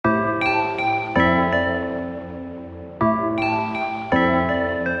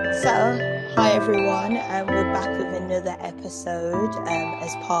Hi everyone, we're back with another episode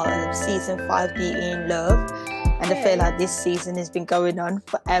as part of season 5 Beauty in Love. And I feel like this season has been going on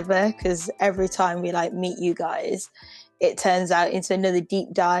forever because every time we meet you guys, it turns out into another deep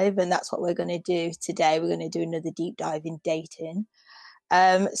dive, and that's what we're going to do today. We're going to do another deep dive in dating.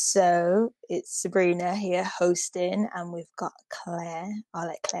 So it's Sabrina here hosting, and we've got Claire. I'll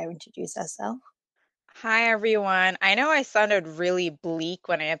let Claire introduce herself. Hi everyone. I know I sounded really bleak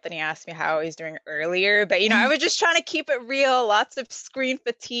when Anthony asked me how I was doing earlier, but I was just trying to keep it real, lots of screen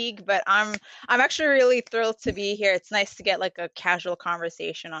fatigue, but I'm actually really thrilled to be here. It's nice to get like a casual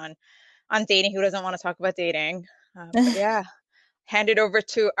conversation on dating. Who doesn't want to talk about dating? But yeah, hand it over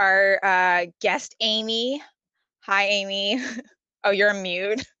to our guest Amy. Hi Amy. Oh, you're on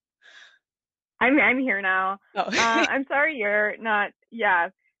mute. I'm here now. Oh. I'm sorry you're not. Yeah.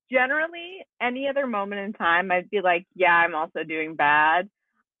 Generally, any other moment in time, I'd be like, yeah, I'm also doing bad.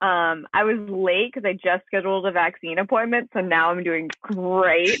 I was late because I just scheduled a vaccine appointment, so now I'm doing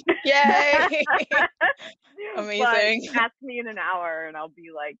great. Yay. Amazing. But ask me in an hour and I'll be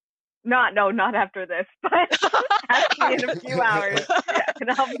like, not after this, but ask me in a few hours and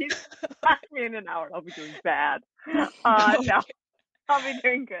ask me in an hour and I'll be doing bad. No, I'll be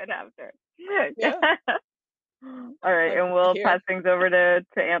doing good after. Yeah. All right, and we'll pass things over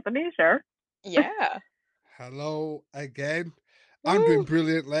to Anthony, sure. Yeah. Hello again. I'm doing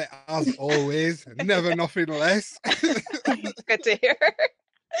brilliantly, as always. Never nothing less. Good to hear.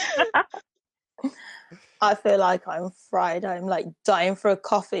 I feel like I'm fried. I'm dying for a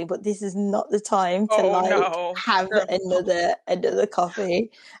coffee, but this is not the time to have another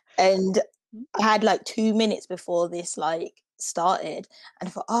coffee. And I had 2 minutes before this started, and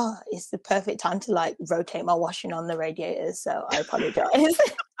I thought, it's the perfect time to rotate my washing on the radiators. So I apologize.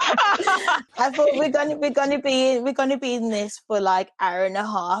 I thought we're gonna be in this for hour and a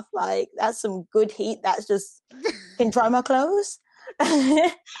half. That's some good heat. That's just can dry my clothes.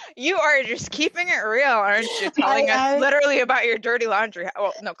 You are just keeping it real, aren't you? Telling us literally about your dirty laundry.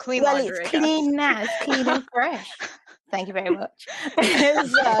 Well, no, clean laundry. It's clean now. It's clean and fresh. Thank you very much.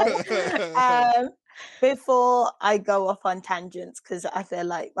 Before I go off on tangents, because I feel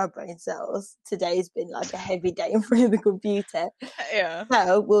like my brain cells today's been a heavy day in front of the computer. Yeah.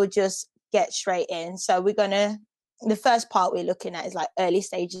 So we'll just get straight in. So the first part we're looking at is early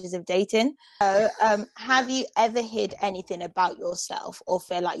stages of dating. So have you ever hid anything about yourself or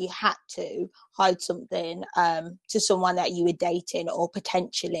feel like you had to hide something to someone that you were dating or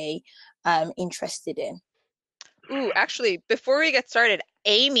potentially interested in? Ooh, actually, before we get started,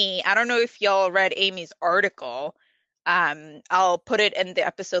 Amy, I don't know if y'all read Amy's article. I'll put it in the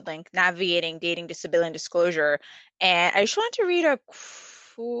episode link, Navigating Dating Disability and Disclosure. And I just want to read a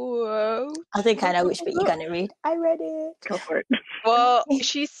quote. I think I know which bit you're going to read. I read it. Go for it. Well,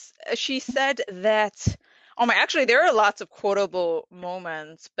 she said that, actually, there are lots of quotable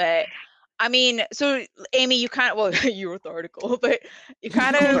moments, but I mean, so Amy, you wrote the article, but you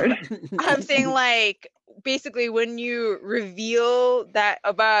kind of, I'm saying basically when you reveal that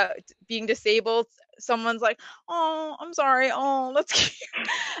about being disabled, someone's like, oh, I'm sorry, oh, that's cute.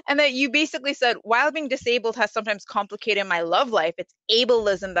 And that you basically said, while being disabled has sometimes complicated my love life, it's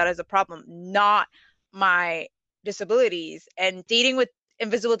ableism that is a problem, not my disabilities. And dating with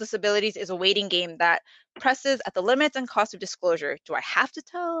invisible disabilities is a waiting game that presses at the limits and cost of disclosure. Do I have to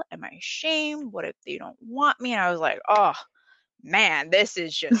tell? Am I ashamed? What if they don't want me? And I was like, oh man, this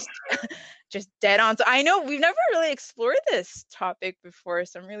is just just dead on. So I know we've never really explored this topic before,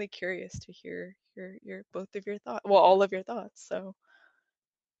 so I'm really curious to hear your both of your thoughts. Well, all of your thoughts. So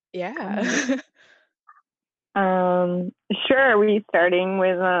yeah. Sure. Are we starting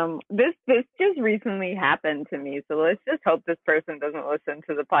with this just recently happened to me, so let's just hope this person doesn't listen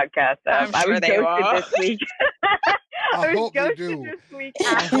to the podcast. I'm sure they will. This week. I hope they do. This week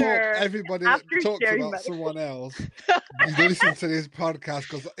after, I hope everybody that talks about someone else listen to this podcast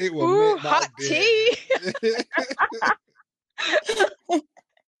because it will make hot tea.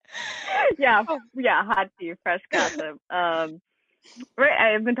 Yeah, hot tea, fresh gossip. Right,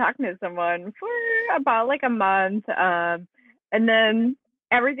 I've been talking to someone for about a month, and then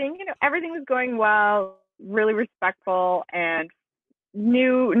everything was going well, really respectful, and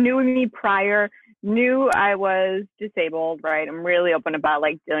knew me prior, knew I was disabled, right? I'm really open about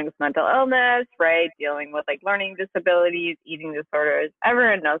dealing with mental illness, right? Dealing with learning disabilities, eating disorders.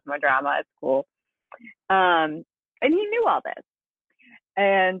 Everyone knows my drama at school. And he knew all this.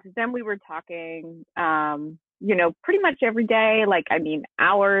 And then we were talking, pretty much every day,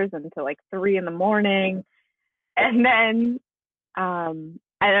 hours until 3 a.m. And then I'm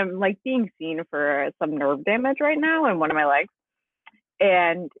being seen for some nerve damage right now in one of my legs.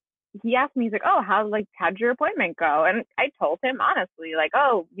 And he asked me, he's like, oh, how'd your appointment go? And I told him honestly, like,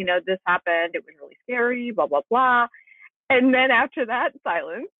 oh, this happened. It was really scary, blah, blah, blah. And then after that,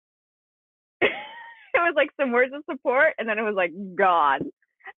 silence. It was like some words of support, and then it was like, gone.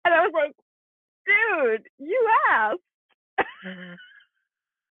 And I was like, dude, you asked.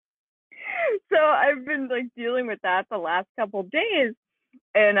 So I've been like dealing with that the last couple of days.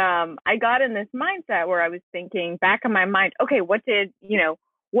 And I got in this mindset where I was thinking back in my mind, okay, what did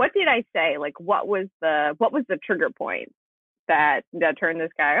I say? Like, what was the trigger point that turned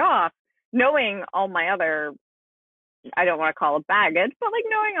this guy off? Knowing all my other, I don't want to call it baggage, but like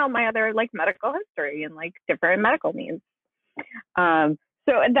knowing all my other like medical history and like different medical needs.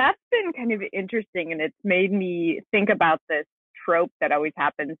 So that's been kind of interesting, and it's made me think about this trope that always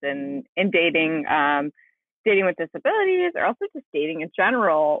happens in dating, dating with disabilities, or also just dating in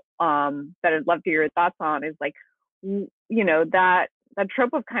general, that I'd love to hear your thoughts on, is like, that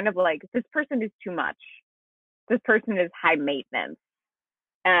trope of kind of like, this person is too much. This person is high maintenance.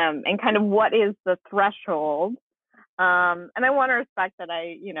 And kind of what is the threshold? And I want to respect that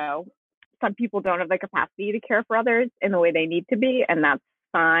some people don't have the capacity to care for others in the way they need to be, and that's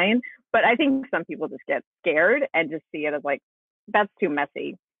fine. But I think some people just get scared and just see it as like, that's too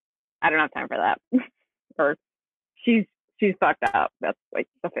messy. I don't have time for that. Or she's fucked up. That's like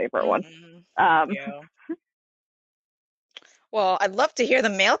the favorite one. Yeah. Well, I'd love to hear the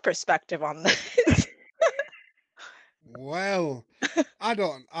male perspective on this. Well,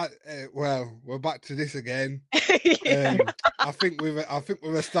 we're back to this again. Yeah. I think we've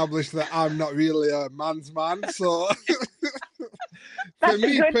established that I'm not really a man's man, so for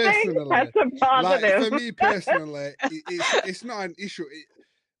me personally, that's a positive. it's not an issue.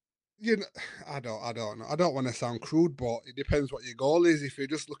 I don't know. I don't want to sound crude, but it depends what your goal is. If you're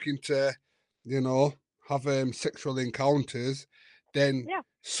just looking to, have sexual encounters, then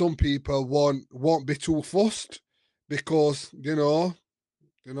some people won't be too fussed, because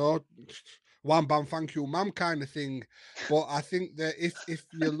wham bam thank you ma'am kind of thing. But I think that if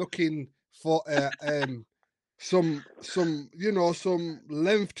you're looking for some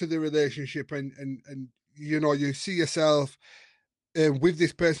length to the relationship, and you see yourself with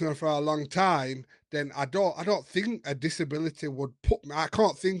this person for a long time, then I don't think a disability would put me. I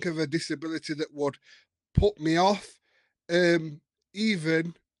can't think of a disability that would put me off.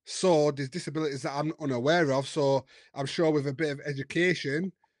 Even so, there's disabilities that I'm unaware of. So I'm sure with a bit of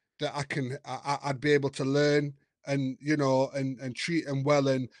education that I'd be able to learn and and treat them well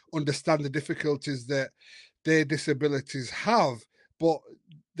and understand the difficulties that their disabilities have. But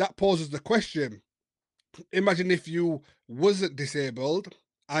that poses the question. Imagine if you wasn't disabled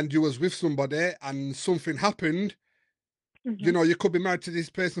and you was with somebody and something happened. Mm-hmm. You could be married to this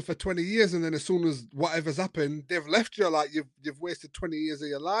person for 20 years, and then as soon as whatever's happened, they've left you. Like you've wasted 20 years of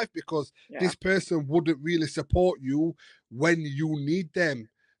your life because this person wouldn't really support you when you need them.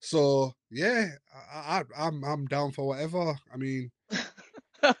 So I'm down for whatever. I mean,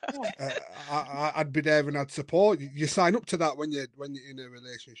 I'd be there and I'd support you. You sign up to that when you're in a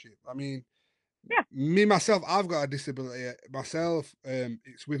relationship. I mean, me myself, I've got a disability myself.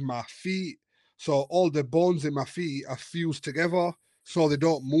 It's with my feet. So all the bones in my feet are fused together so they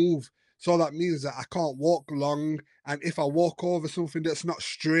don't move. So that means that I can't walk long. And if I walk over something that's not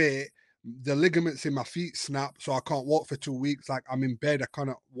straight, the ligaments in my feet snap. So I can't walk for 2 weeks. Like I'm in bed, I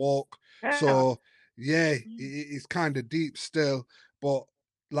cannot walk. Yeah. So it's kind of deep still. But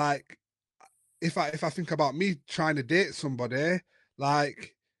like, if I think about me trying to date somebody,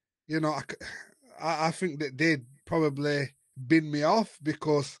 like, I think that they'd probably bin me off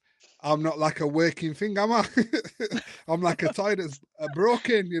because I'm not like a working thing, am I? I'm like a toy that's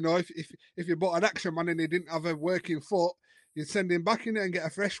broken. If you bought an Action Man and he didn't have a working foot, you'd send him back in it and get a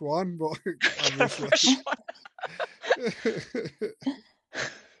fresh one. But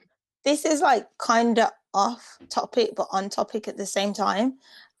this is like kind of off topic, but on topic at the same time.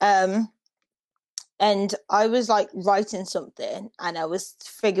 And I was like writing something and I was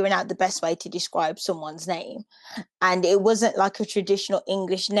figuring out the best way to describe someone's name. And it wasn't like a traditional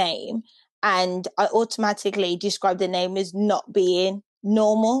English name. And I automatically described the name as not being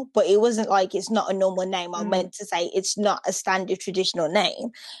normal, but it wasn't like it's not a normal name. I meant to say it's not a standard traditional name.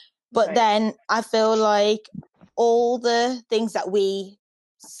 But then I feel like all the things that we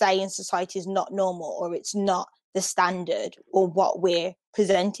say in society is not normal, or it's not the standard or what we're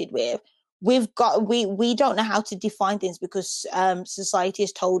presented with. We don't know how to define things because society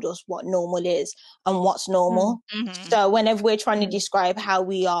has told us what normal is and what's normal. Mm-hmm. So whenever we're trying to describe how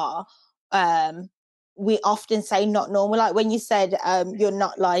we are, we often say not normal. Like when you said you're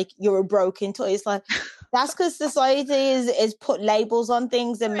not like you're a broken toy, it's like That's because society is put labels on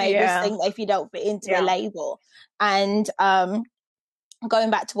things and made us think that if you don't fit into a label. And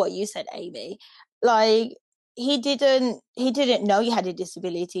going back to what you said, Amy, like he didn't know you had a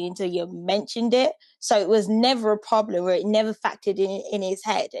disability until you mentioned it. So it was never a problem, or it never factored in his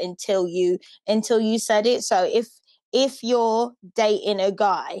head until you said it. So if you're dating a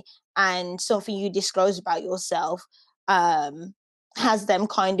guy and something you disclose about yourself has them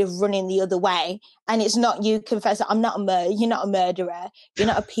kind of running the other way, and it's not you confessing, you're not a murderer, you're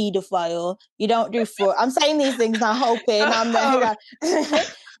not a paedophile, you don't do fraud. I'm saying these things now hoping I'm there.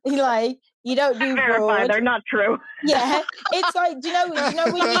 Like, you don't do fraud. They're not true. Yeah, it's like, do you know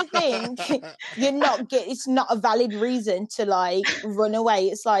when you think it's not a valid reason to like run away.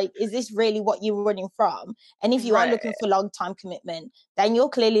 It's like, is this really what you're running from? And if you are looking for long-time commitment, then you're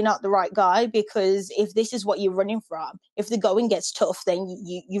clearly not the right guy, because if this is what you're running from, if the going gets tough, then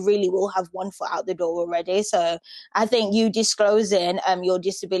you really will have one foot out the door already. So I think you disclosing your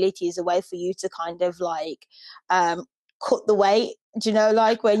disability is a way for you to kind of like cut the weight. Do you know,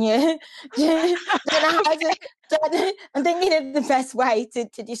 like when you don't know how to, I'm thinking of the best way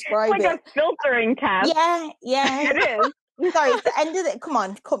to describe it. Like a filtering cap. Yeah. It is. Sorry, it's the end of it. Come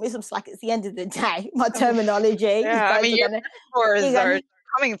on, cut me some slack. It's the end of the day. My terminology. Yeah, I mean, your metaphors are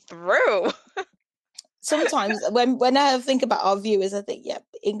coming through. Sometimes when I think about our viewers, I think,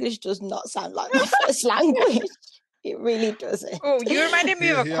 English does not sound like my first language. It really doesn't. Oh, you reminded me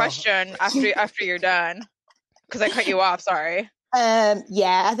of a question after you're done, because I cut you off. Sorry.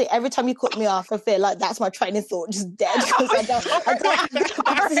 I think every time you cut me off, I feel like that's my train of thought just dead, because I don't have the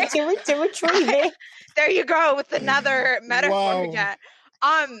capacity to retrieve it. There you go with another metaphor. Yeah.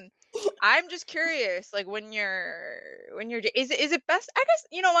 I'm just curious, like when you're is it best, I guess,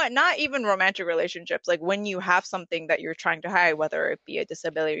 you know what, not even romantic relationships, like when you have something that you're trying to hide, whether it be a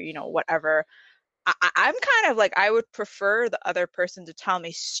disability or whatever, I'm kind of like, I would prefer the other person to tell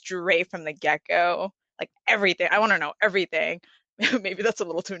me straight from the get-go, like everything. I want to know everything. Maybe that's a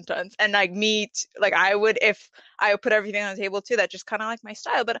little too intense. And like I would, if I would put everything on the table too, that's just kind of like my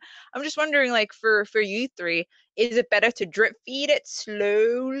style. But I'm just wondering, like for you three, is it better to drip feed it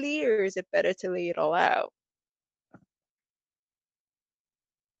slowly, or is it better to lay it all out?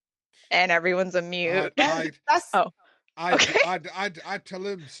 And everyone's a mute. I'd tell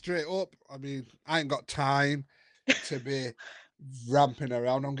him straight up. I mean, I ain't got time to be ramping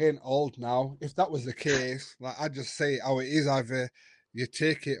around. I'm getting old now. If that was the case, like, I just say it how it is. Either you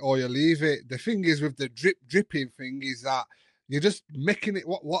take it or you leave it. The thing is with the dripping thing is that you're just making it.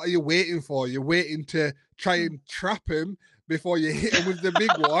 What are you waiting for? You're waiting to try and trap him before you hit him with the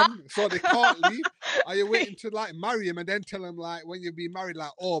big one, so they can't leave. Are you waiting to like marry him and then tell him, like, when you be married,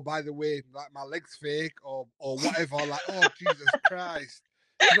 like, oh, by the way, like, my leg's fake or whatever, like, oh, Jesus Christ.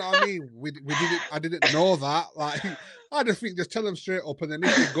 You know what I mean? I didn't know that. Like, I just think just tell them straight up, and then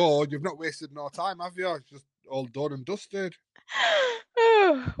if you go, you've not wasted no time, have you? It's just all done and dusted.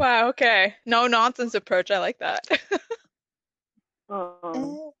 Oh, wow. Okay. No nonsense approach. I like that.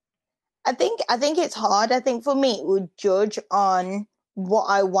 I think it's hard. I think for me, it would judge on what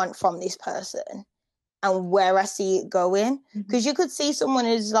I want from this person and where I see it going. Because you could see someone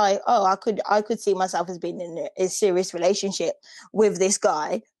who's like, oh, I could see myself as being in a serious relationship with this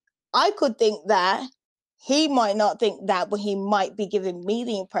guy. I could think that. He might not think that, but he might be giving me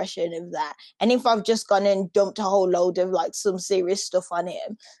the impression of that. And if I've just gone and dumped a whole load of like some serious stuff on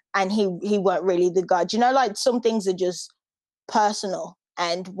him, and he weren't really the guy, do you know, like some things are just personal.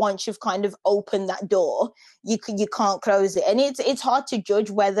 And once you've kind of opened that door, you can't close it. And it's hard to judge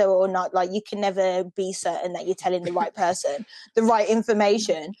whether or not, like, you can never be certain that you're telling the right person the right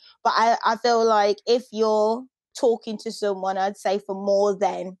information. But I feel like if you're talking to someone, I'd say for more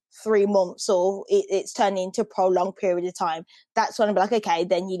than 3 months, or it's turning into a prolonged period of time, that's when I'm like, okay,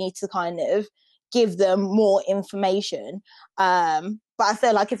 then you need to kind of give them more information. But I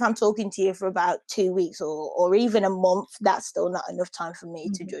feel like if I'm talking to you for about 2 weeks or even a month, that's still not enough time for me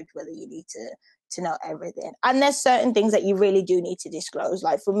to judge whether you need to know everything. And there's certain things that you really do need to disclose.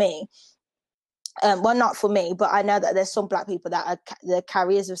 Like for me, well, not for me, but I know that there's some Black people that are the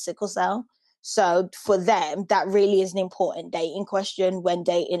carriers of sickle cell. So for them, that really is an important dating question when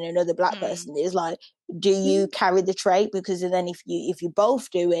dating another Black person, is like, do you carry the trait? Because then if you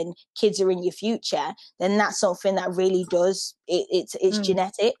both do and kids are in your future, then that's something that really does, it's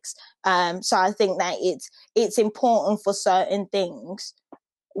genetics. So I think that it's important for certain things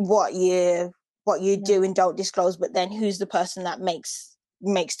what you do and don't disclose, but then who's the person that makes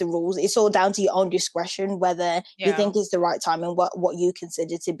the rules? It's all down to your own discretion whether you think it's the right time and what you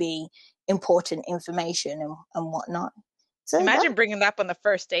consider to be important information and whatnot. So imagine bringing that up on the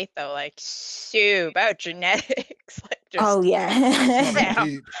first date, though. Like, so about genetics. Like, just, oh yeah. That's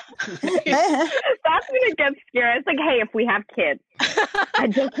when it gets scary. It's like, hey, if we have kids, I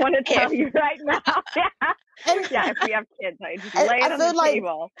just want to tell you right now. If we have kids, I just lay it on the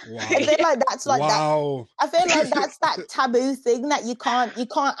table. Wow. I feel like that's like wow. that. I feel like that's that taboo thing that you can't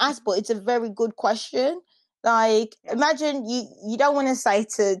ask, but it's a very good question. Like, imagine you don't want to say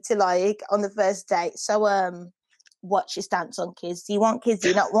to like on the first date, so what's your stance on kids? Do you want kids? Do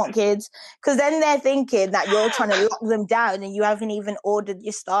you not want kids? Because then they're thinking that you're trying to lock them down and you haven't even ordered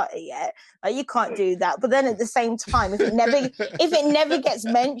your starter yet. Like, you can't do that. But then at the same time, if it never gets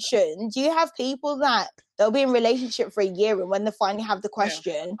mentioned, you have people that they'll be in a relationship for a year, and when they finally have the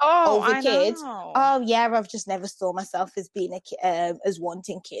question over kids, oh yeah, I've just never saw myself as being as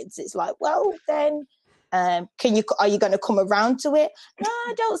wanting kids. It's like, well then. Are you going to come around to it? No,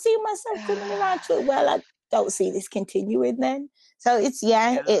 I don't see myself coming around to it. Well, I don't see this continuing then. So it's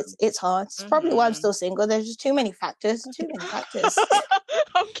hard. It's probably why I'm still single. There's just too many factors. Okay.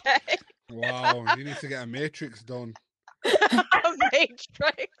 Wow, you need to get a matrix done. A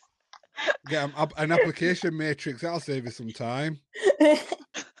matrix. Get an application matrix. That'll save you some time.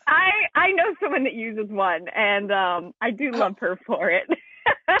 I know someone that uses one, and I do love her for it.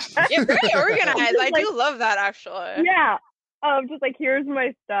 You're very organized. I do love that, actually. Yeah. Just like, here's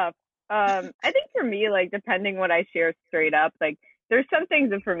my stuff. I think for me, like, depending what I share straight up, like, there's some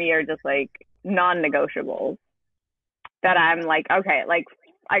things that for me are just like non-negotiables that I'm like, okay, like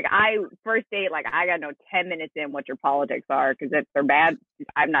I first date, like, I gotta know 10 minutes in what your politics are, because if they're bad,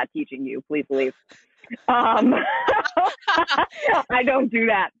 I'm not teaching you. Please leave. I don't do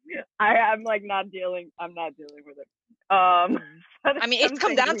that. I'm like I'm not dealing with it. I mean, it's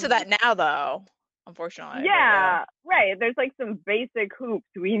come down to that now, though, unfortunately. Yeah, right. There's like some basic hoops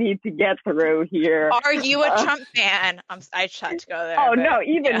we need to get through here. Are you a Trump fan? I just had to go there. Oh, no,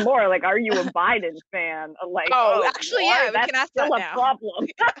 even more. Like, are you a Biden fan? Like, actually, boy, we can ask that now. That's still a problem.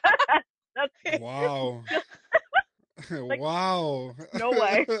 Wow. Like, wow. No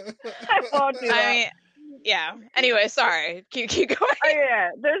way. I won't do that. I mean, yeah. Anyway, sorry. Keep going. Oh,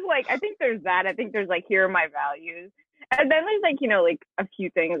 yeah. There's like, I think there's that. I think there's like, here are my values. And then there's like, like a few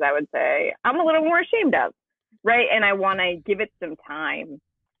things I would say I'm a little more ashamed of, right? And I want to give it some time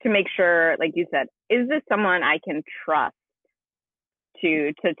to make sure, like you said, is this someone I can trust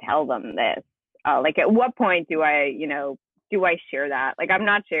to tell them this? Like, at what point do I share that? Like, I'm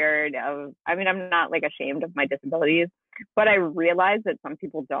not I'm not like ashamed of my disabilities, but I realize that some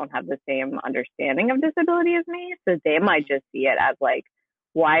people don't have the same understanding of disability as me. So they might just see it as like,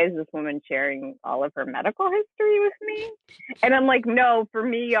 why is this woman sharing all of her medical history with me? And I'm like, no, for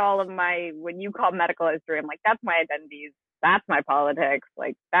me, when you call medical history, I'm like, that's my identities, that's my politics,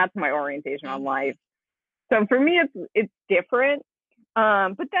 like, that's my orientation on life. So for me, it's different.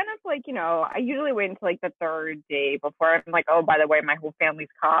 But then it's like, I usually wait until like the third day before I'm like, oh, by the way, my whole family's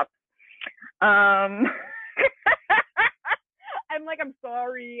cops. I'm like, I'm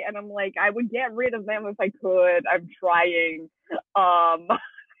sorry. And I'm like, I would get rid of them if I could. I'm trying.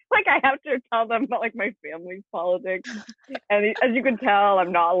 Like, I have to tell them about like my family's politics. And as you can tell,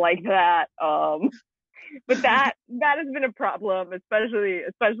 I'm not like that. But that has been a problem,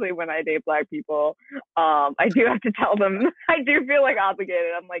 especially when I date Black people. I do have to tell them. I do feel like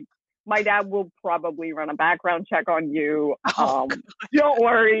obligated. I'm like, my dad will probably run a background check on you. Don't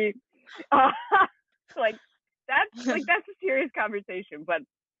worry. Like, that's a serious conversation. But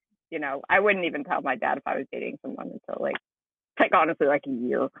I wouldn't even tell my dad if I was dating someone until like honestly, like a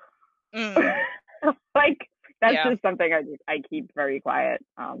year. Like, that's just something I keep very quiet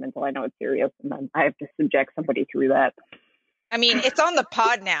until I know it's serious, and then I have to subject somebody through that. I mean, it's on the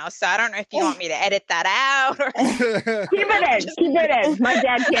pod now, so I don't know if you want me to edit that out. Or... Keep it in. My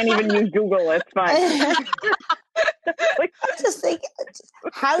dad can't even use Google. It's fine. Like, I just think,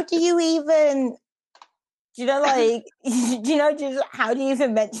 how do you even... like, just how do you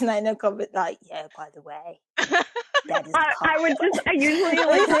even mention that in a comment? Like, yeah, by the way, I usually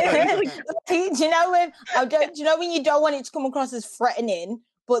when you don't want it to come across as threatening,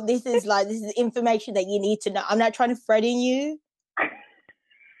 but this is information that you need to know. I'm not trying to threaten you,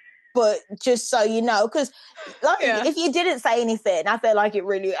 but just so you know, because if you didn't say anything, I feel like it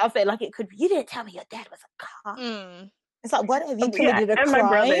could be, you didn't tell me your dad was a cop. It's like, what have you committed a crime? And my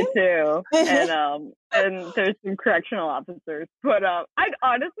brother too, and there's some correctional officers. But I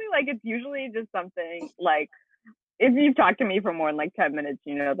honestly, like, it's usually just something like, if you've talked to me for more than like 10 minutes,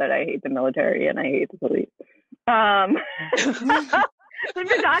 you know that I hate the military and I hate the police. So if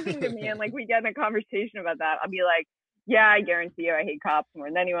you're talking to me and like we get in a conversation about that, I'll be like, yeah, I guarantee you I hate cops more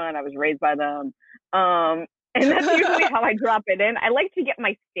than anyone. I was raised by them. And that's usually how I drop it in. I like to get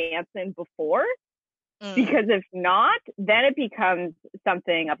my stance in before, because if not, then it becomes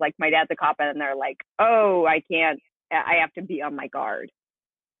something of like, my dad's a cop, and they're like, oh, I have to be on my guard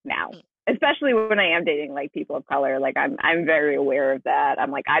now. Especially when I am dating like people of color. Like I'm very aware of that. I'm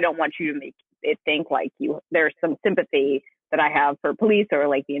like, I don't want you to make it think like there's some sympathy that I have for police or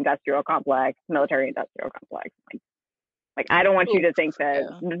like the industrial complex, military industrial complex. Like I don't want you to think that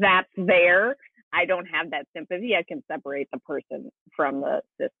that's there. I don't have that sympathy. I can separate the person from the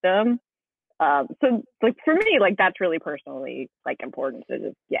system. So like for me, like that's really personally like important to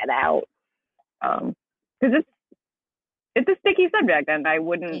just get out. Because it's a sticky subject, and I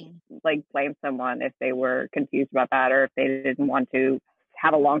wouldn't like blame someone if they were confused about that, or if they didn't want to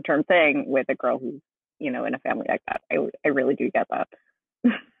have a long-term thing with a girl who's, in a family like that. I really do get that.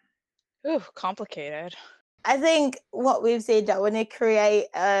 Ooh, complicated. I think what we've said, I want to create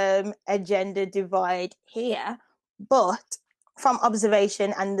a gender divide here, but from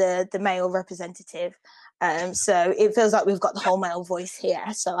observation and the male representative. So it feels like we've got the whole male voice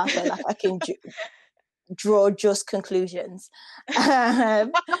here. So I feel like I can draw just conclusions.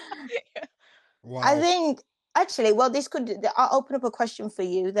 Wow. I think actually, well, I'll open up a question for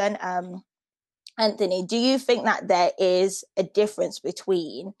you then, Anthony. Do you think that there is a difference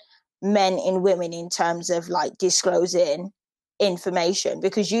between men and women in terms of like disclosing information?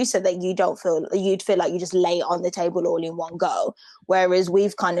 Because you said that you'd feel like you just lay it on the table all in one go, whereas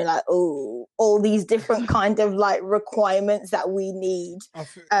we've kind of like, all these different kind of like requirements that we need,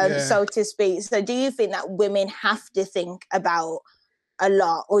 so to speak. So do you think that women have to think about a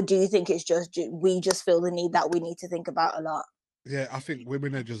lot, or do you think it's just we just feel the need that we need to think about a lot? Yeah, I think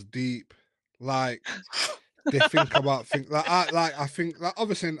women are just deep. Like they think about things I think like,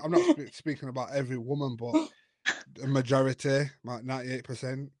 obviously I'm not speaking about every woman, but a majority, like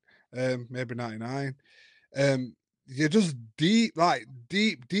 98%, maybe 99. You're just deep, like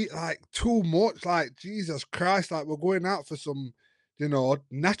too much. Like Jesus Christ, like we're going out for some,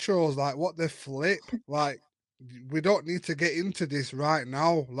 naturals. Like what the flip? Like we don't need to get into this right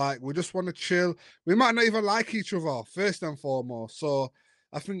now. Like we just want to chill. We might not even like each other first and foremost. So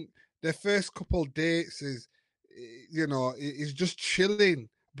I think the first couple dates is just chilling.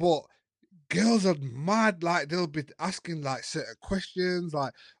 But girls are mad. Like they'll be asking like certain questions,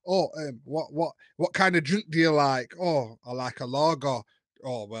 like, what kind of drink do you like? Oh, I like a lager.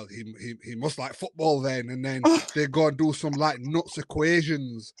 Oh, well, he must like football then. And then they go and do some like nuts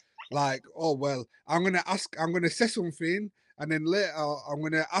equations. Like, oh, well, I'm gonna say something, and then later I'm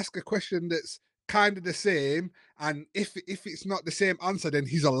gonna ask a question that's kind of the same, and if it's not the same answer, then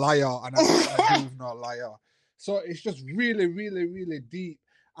he's a liar, and I'm not a liar. So it's just really, really, really deep.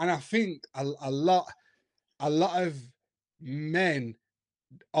 And I think a lot of men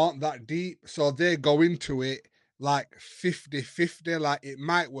aren't that deep, so they go into it like 50-50, like it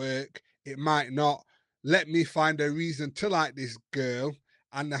might work, it might not. Let me find a reason to like this girl.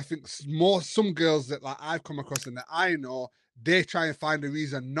 And I think some girls that like I've come across and that I know, they try and find a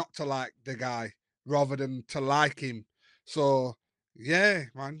reason not to like the guy rather than to like him. So yeah,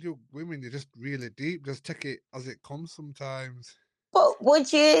 man, you women, you're just really deep. Just take it as it comes sometimes. But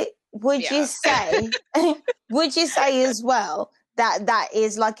would you say would you say as well that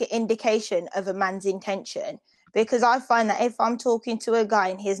is like an indication of a man's intention? Because I find that if I'm talking to a guy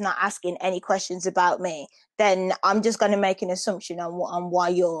and he's not asking any questions about me, then I'm just going to make an assumption on why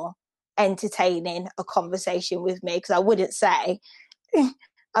you're entertaining a conversation with me. Because I wouldn't say that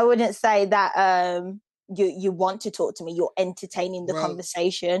you want to talk to me. You're entertaining the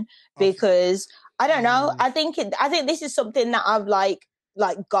conversation, because I don't know. I think this is something that I've like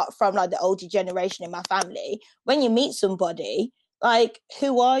got from like the older generation in my family. When you meet somebody, like,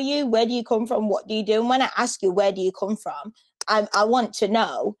 who are you? Where do you come from? What do you do? And when I ask you, where do you come from? I want to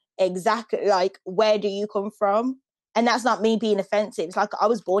know exactly, like, where do you come from? And that's not me being offensive. It's like, I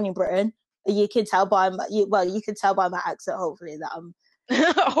was born in Britain. You can tell by you can tell by my accent, hopefully, that I'm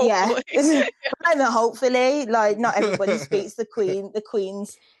hopefully, like, not everybody speaks the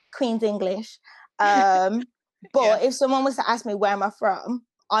Queen's English. But if someone was to ask me where am I from,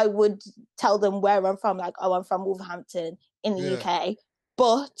 I would tell them where I'm from. Like, oh, I'm from Wolverhampton in the UK,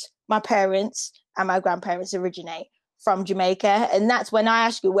 but my parents and my grandparents originate from Jamaica. And that's when I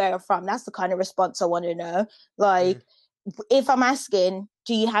ask you where I'm from, that's the kind of response I want to know. Like, if I'm asking,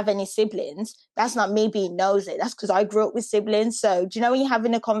 do you have any siblings? That's not me being nosy. That's because I grew up with siblings. So do you know when you're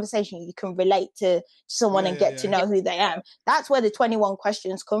having a conversation, you can relate to someone and get to know who they are? That's where the 21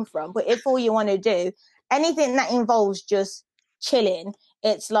 questions come from. But if all you want to do, anything that involves just chilling,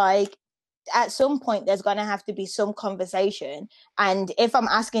 it's like, at some point there's going to have to be some conversation. And if I'm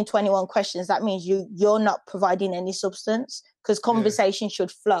asking 21 questions, that means you're not providing any substance, because conversation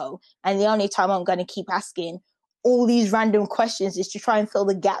should flow. And the only time I'm going to keep asking all these random questions is to try and fill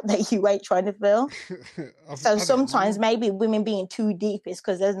the gap that you ain't trying to fill. So sometimes maybe women being too deep is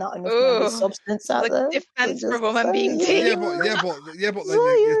because there's not enough substance out there. Defense for women being deep. Yeah, but then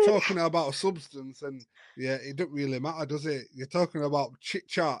you're talking about substance, and it don't really matter, does it? You're talking about chit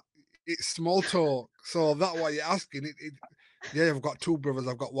chat. It's small talk. So that's what you're asking. I've got two brothers.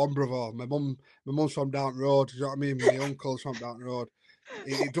 I've got one brother. My mum's from down the road. You know what I mean? My uncle's from down the road.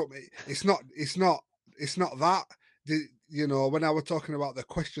 It's not that. You know, when I was talking about the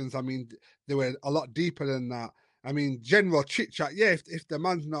questions, I mean, they were a lot deeper than that. I mean, general chit chat. Yeah, if the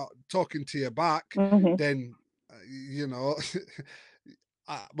man's not talking to you back, then you know.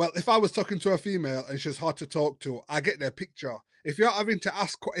 Well, if I was talking to a female and she's hard to talk to, I get their picture. If you're having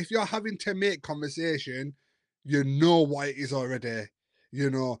to make conversation, you know what it is already.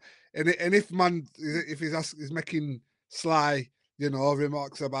 You know, and if he's making sly, you know,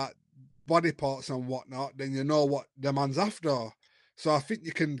 remarks about body parts and whatnot, then you know what the man's after. So I think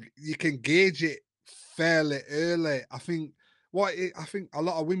you can gauge it fairly early. I think a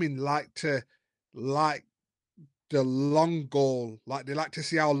lot of women like the long goal, like they like to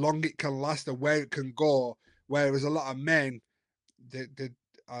see how long it can last and where it can go. Whereas a lot of men,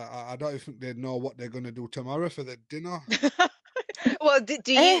 I don't think they know what they're going to do tomorrow for their dinner. Well, do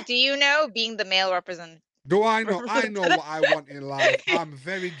you know, being the male representative? Do I know? I know what I want in life. I'm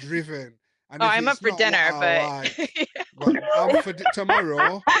very driven. And I'm up for dinner, but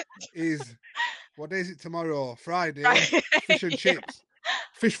tomorrow is, what day is it tomorrow? Friday. Fish and chips.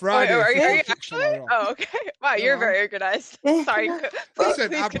 Fish Friday. Are you actually? Oh, okay. Wow, you're very organized. Sorry.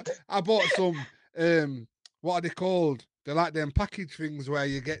 Listen, I bought some. What are they called? They're like them package things where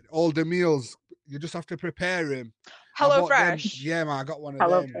you get all the meals. You just have to prepare them. HelloFresh. Yeah, man, I got one of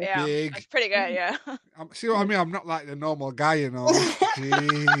them. Yeah, big. that's pretty good. Yeah. See what I mean? I'm not like the normal guy, you know.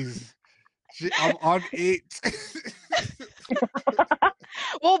 Jeez. I'm on it.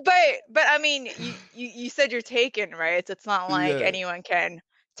 Well, but I mean, you said you're taken, right? It's not like anyone can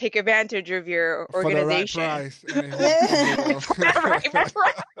take advantage of your organization. For the right price.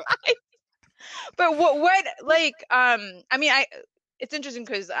 Right. But what like I mean, it's interesting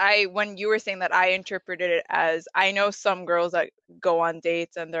because when you were saying that, I interpreted it as, I know some girls that go on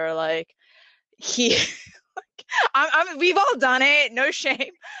dates and they're like, we've all done it, no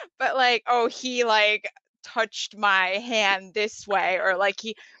shame, but like, oh, he like touched my hand this way, or like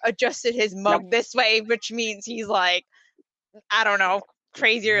he adjusted his mug this way, which means he's like, I don't know,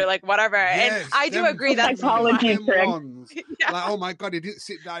 crazy or like whatever. Yes, and I do agree that psychology trick. Like, oh my god, he didn't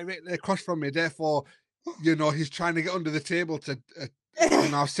sit directly across from me, therefore, you know, he's trying to get under the table to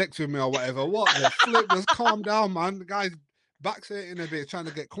have sex with me or whatever. What the flip? Just calm down, man. The guy's back's hurting a bit, trying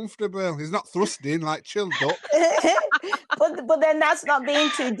to get comfortable. He's not thrusting, like, chill, duck. but then that's not being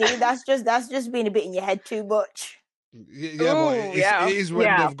too deep. That's just being a bit in your head too much. Yeah, it is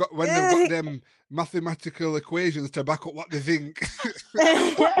when they've got them mathematical equations to back up what they think.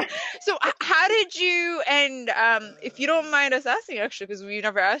 So how did you, and if you don't mind us asking, actually, because we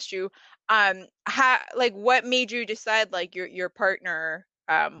never asked you, what made you decide like your partner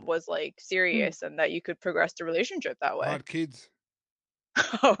was like serious and that you could progress the relationship that way? I had kids.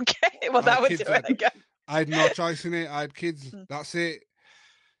 Okay, well, that would do it, I guess. I had no choice in it. I had kids. That's it.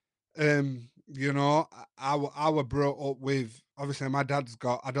 You know, I was brought up with, obviously my dad's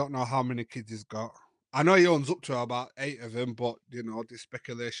got, I don't know how many kids he's got. I know he owns up to about 8 of them, but you know, the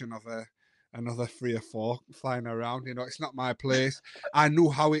speculation of another 3 or 4 flying around, you know, it's not my place. I knew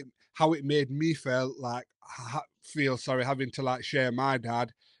how it made me feel having to like share my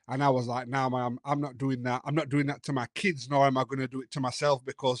dad. And I was like, nah, man, I'm not doing that. I'm not doing that to my kids, nor am I going to do it to myself,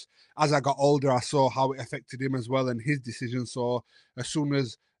 because as I got older, I saw how it affected him as well and his decisions. So as soon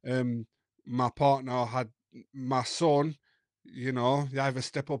as my partner had my son, you know, you either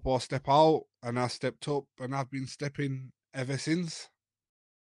step up or step out, and I stepped up, and I've been stepping ever since.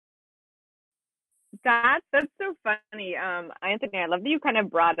 That's so funny. Anthony, I love that you kind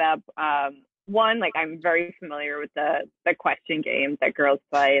of brought up one, like, I'm very familiar with the question games that girls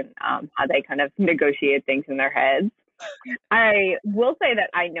play and how they kind of negotiate things in their heads. I will say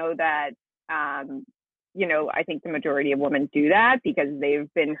that I know that, you know, I think the majority of women do that because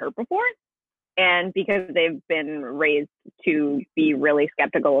they've been hurt before and because they've been raised to be really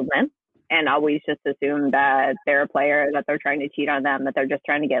skeptical of men and always just assume that they're a player, that they're trying to cheat on them, that they're just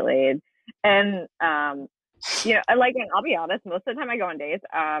trying to get laid. And, you know, like, and I'll be honest, most of the time I go on dates,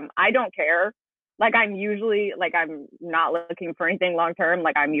 I don't care, Like I'm usually like I'm not looking for anything long term.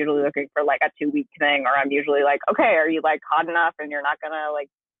 Like I'm usually looking for like a 2-week thing, or I'm usually like, okay, are you like hot enough and you're not gonna like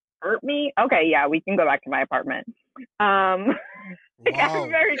hurt me? Okay, yeah, we can go back to my apartment. Wow. I'm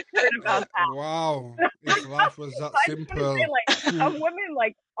very good about that. Wow, if life was that simple. Say, like, some women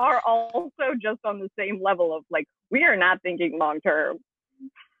like are also just on the same level of like we are not thinking long term.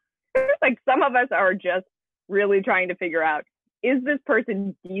 Like some of us are just really trying to figure out, is this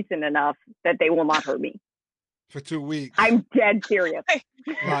person decent enough that they will not hurt me for 2 weeks? I'm dead serious.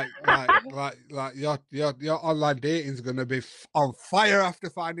 like your online dating is gonna be on fire after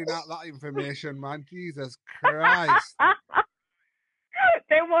finding out that information, man. Jesus Christ.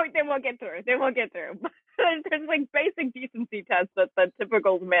 They won't get through. They won't get through. There's like basic decency tests that the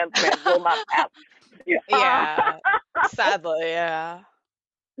typical man's man will not pass. Yeah. Sadly, yeah.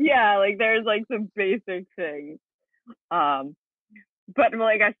 Yeah, like there's like some basic things. But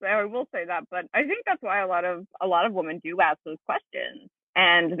like I will say that, but I think that's why a lot of women do ask those questions.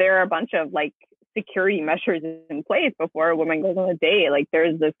 And there are a bunch of like security measures in place before a woman goes on a date. Like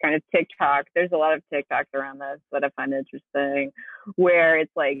there's this kind of TikTok. There's a lot of TikToks around this that I find interesting, where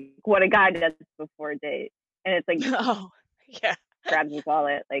it's like what a guy does before a date, and it's like, oh yeah, grabs his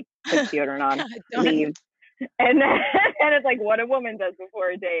wallet, like puts deodorant on, leaves, and then and it's like what a woman does before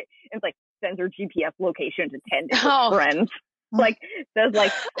a date. It's like sends her GPS location to 10 different friends. Like says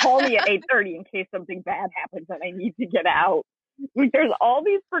like call me at 8:30 in case something bad happens and I need to get out. Like, there's all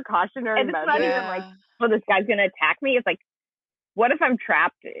these precautionary measures. It's not even like, oh, this guy's gonna attack me. It's like, what if I'm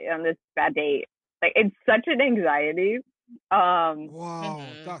trapped on this bad date? Like, it's such an anxiety. Wow,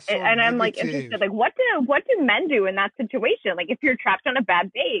 that's so and I'm like interested. Like, what do men do in that situation? Like, if you're trapped on a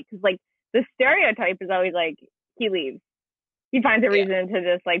bad date, because like the stereotype is always like he leaves, he finds a reason to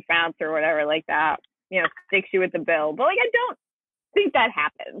just like bounce or whatever like that. You know, sticks you with the bill. But like, I don't think that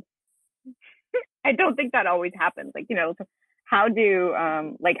happens. I don't think that always happens. Like, you know. How do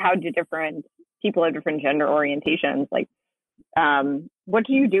different people have different gender orientations? Like, what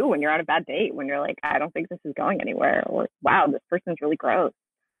do you do when you're on a bad date? When you're like, I don't think this is going anywhere, or wow, this person's really gross.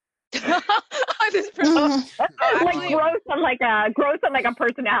 Like gross on like a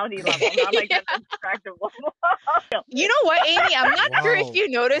personality level, not like an attractive level. You know what, Amy? I'm not sure if you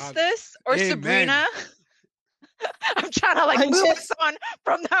noticed this or Sabrina. I'm trying to like move us on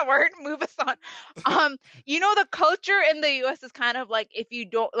from that word, move us on. You know, the culture in the US is kind of like, if you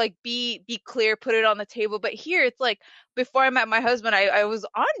don't like be clear, put it on the table. But here it's like, before I met my husband, I was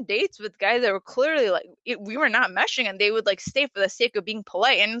on dates with guys that were clearly like, we were not meshing, and they would like stay for the sake of being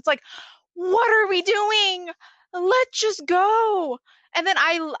polite. And it's like, what are we doing? Let's just go. And then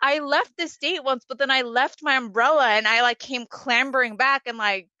I left this date once, but then I left my umbrella and I like came clambering back and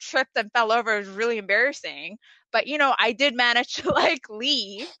like tripped and fell over. It was really embarrassing. But you know, I did manage to like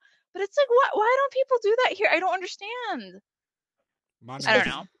leave. But it's like, why don't people do that here? I don't understand. I don't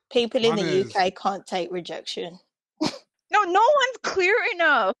know. People in the UK can't take rejection. No one's clear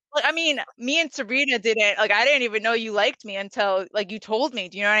enough. Like, I mean, me and Sabrina didn't, like, I didn't even know you liked me until like you told me.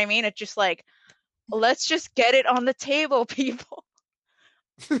 Do you know what I mean? It's just like, let's just get it on the table, people.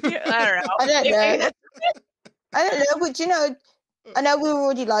 I don't know. I don't know, but you know, I know we've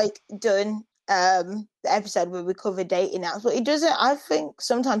already like done the episode where we cover dating apps, but it doesn't. I think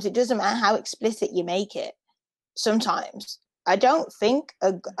sometimes it doesn't matter how explicit you make it. Sometimes I don't think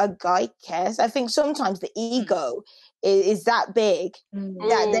a guy cares. I think sometimes the ego is that big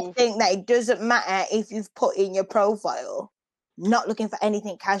that they think that it doesn't matter if you've put in your profile, not looking for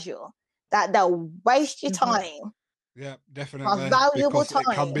anything casual, that they'll waste your time. Yeah, definitely. Valuable time.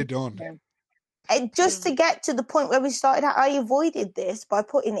 It can be done. And just to get to the point where we started out, I avoided this by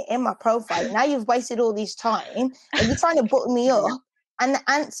putting it in my profile. Now you've wasted all this time and you're trying to button me up. And the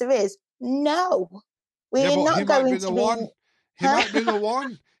answer is no. We're not going to be... He might be the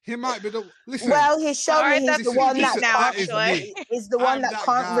one. He might be the... Listen. Well, he's shown me he's the one that now, actually. He's the one that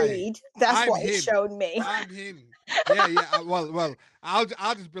can't read. That's what he's shown me. I'm him. Yeah. Well, I'll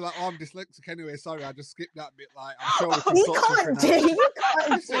just be like, oh, I'm dyslexic anyway. Sorry, I just skipped that bit. Like, I'm sure we can you can't do.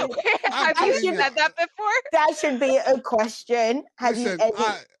 Have you said that before? That should be a question.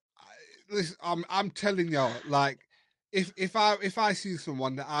 Listen, I'm telling you, like, if I see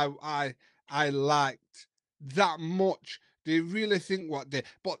someone that I liked that much, they really think what they.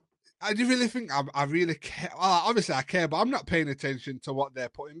 But I do really think I really care. Well, obviously I care, but I'm not paying attention to what they're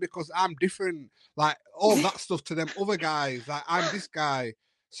putting because I'm different. Like all that stuff to them other guys. Like I'm this guy.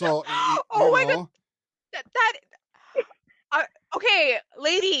 So oh my God. Okay,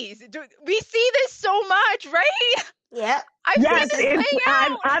 ladies, we see this so much, right? Yeah.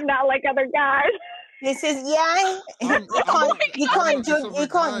 I'm not like other guys. This is you can't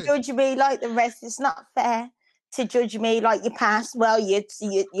judge me like the rest. It's not fair to judge me like your past. Well, you're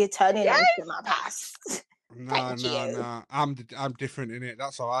turning on to my past. No. I'm different in it.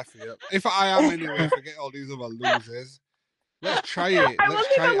 That's how I feel. If I am anyway, forget all these other losers. Let's try it.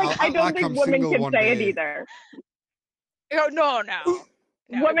 I don't think women can say it either. No.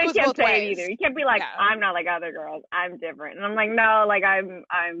 Women can't say it either. You can't be like, I'm not like other girls. I'm different. And I'm like, no, like I'm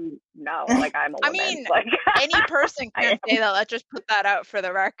a woman. I mean, like, any person can say that. Let's just put that out for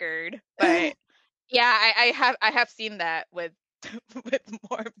the record. But yeah, I have seen that with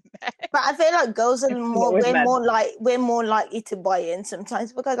more men. But I feel like girls are we're more likely to buy in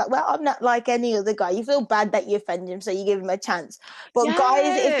sometimes because like, well, I'm not like any other guy. You feel bad that you offend him, so you give him a chance. But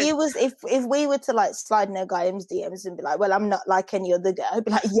guys, if we were to like slide in a guy's DMs and be like, well, I'm not like any other guy, I'd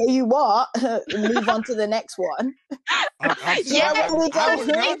be like, yeah, you are. Move on to the next one.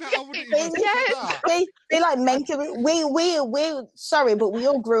 They like mental. We sorry, but we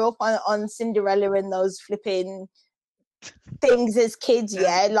all grew up on Cinderella and those flipping things as kids,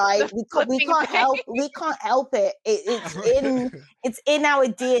 like we can't help it. It's in our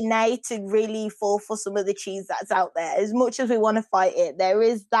DNA to really fall for some of the cheese that's out there. As much as we want to fight it, there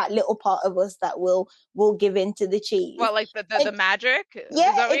is that little part of us that will give in to the cheese. Well, like the magic. Yeah,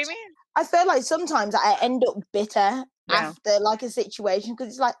 is that what you mean? I feel like sometimes I end up bitter after like a situation because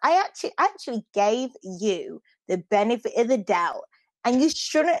it's like I actually gave you the benefit of the doubt. And I just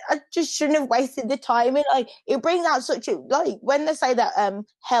shouldn't have wasted the time. And like, it brings out such a, like, when they say that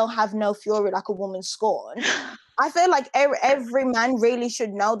hell have no fury like a woman scorned, I feel like every man really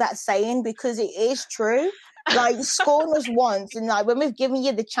should know that saying because it is true. Like, scorn us once, and like when we've given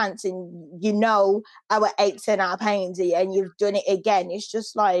you the chance and you know our aches and our pains and you've done it again, it's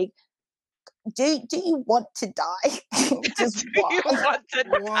just like, do you want to die? Just do you want to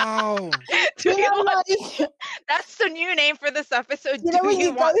die? Wow. That's the new name for this episode. Do you know when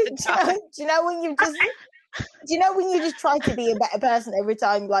you just try to be a better person every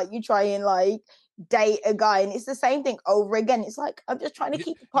time, like you try and like date a guy, and it's the same thing over again. It's like, I'm just trying to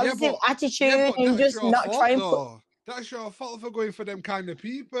keep a positive attitude and just not try and put. That's your fault for going for them kind of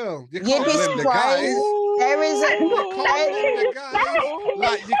people. You can't blame the guys. There is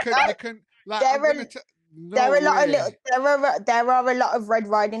like you can. Like, there are a lot of Red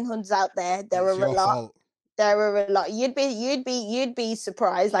Riding Hoods out there. There are a lot. You'd be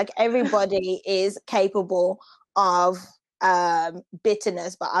surprised. Like, everybody is capable of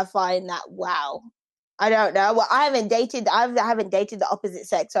bitterness, but I find that wow. I don't know. Well, I haven't dated the opposite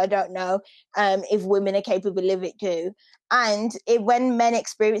sex, so I don't know if women are capable of it too. And when men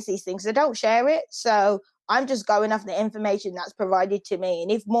experience these things, they don't share it. So I'm just going off the information that's provided to me.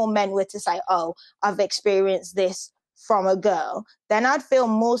 And if more men were to say, oh, I've experienced this from a girl, then I'd feel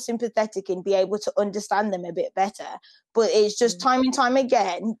more sympathetic and be able to understand them a bit better. But it's just time and time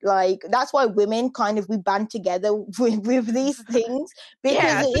again, like, that's why women kind of, we band together with these things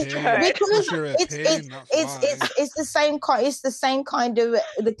because it's the same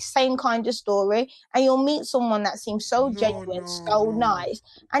kind of story, and you'll meet someone that seems so genuine, so nice,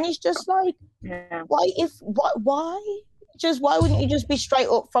 and it's just like, why wouldn't you just be straight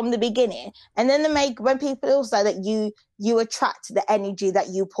up from the beginning? And then when people say that you attract the energy that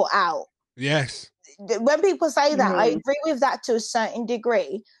you put out. Yes. When people say that, I agree with that to a certain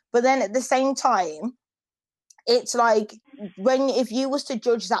degree. But then at the same time, it's like if you was to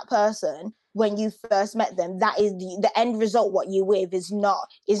judge that person when you first met them, that is the end result. What you with is not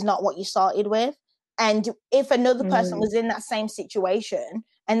what you started with. And if another person was in that same situation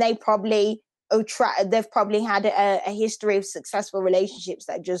and they've probably had a history of successful relationships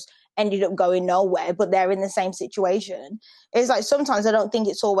that just ended up going nowhere, but they're in the same situation. It's like, sometimes I don't think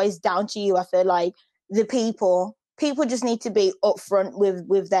it's always down to you. I feel like the people just need to be upfront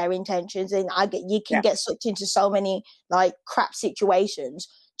with their intentions, and you can get sucked into so many like crap situations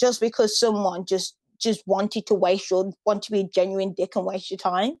just because someone just wanted to want to be a genuine dick and waste your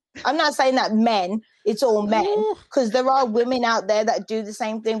time. I'm not saying that it's all men, because there are women out there that do the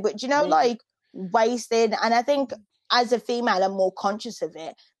same thing, but like, wasted. And I think as a female, I'm more conscious of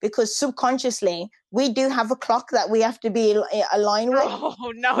it because subconsciously we do have a clock that we have to be aligned with.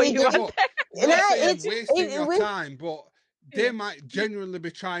 Oh no, you want that? It's wasting your time, but they might genuinely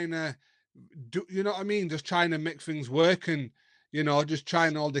be trying to do, you know what I mean, just trying to make things work, and just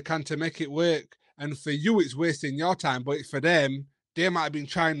trying all they can to make it work. And for you, it's wasting your time, but for them, they might have been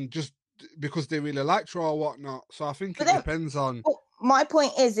trying just because they really liked you or whatnot. So I think it depends on. My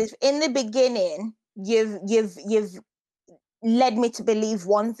point is if in the beginning you've led me to believe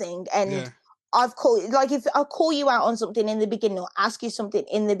one thing, and if I'll call you out on something in the beginning or ask you something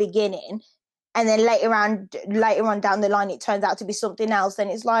in the beginning, and then later on down the line it turns out to be something else, then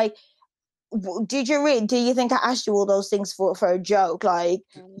it's like, do you think I asked you all those things for a joke? Like,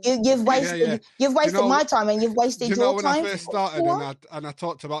 you've wasted my time and you've wasted your time. When I first started and I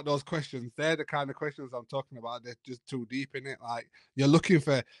talked about those questions, they're the kind of questions I'm talking about. They're just too deep in it. Like, you're looking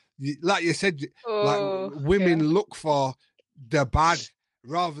for, like you said, like women look for the bad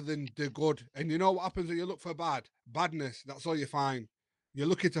rather than the good. And you know what happens when you look for badness? That's all you find. You're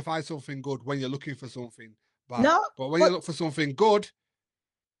looking to find something good when you're looking for something bad. But when you look for something good,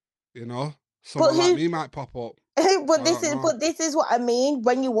 you know, someone like me might pop up. But this is what I mean.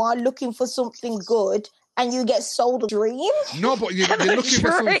 When you are looking for something good and you get sold a dream. No, but you're looking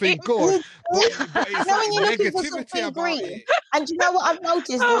for something good. But it's when you're looking for something green. And you know what I've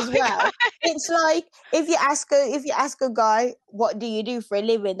noticed as well? It's like if you ask a guy, what do you do for a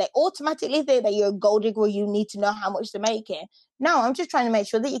living? They automatically think that you're a gold digger or you need to know how much to make it. No, I'm just trying to make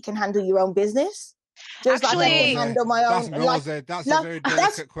sure that you can handle your own business. Just actually, like I can handle my own. That's a very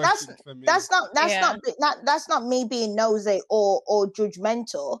delicate question for me. That's not me being nosy or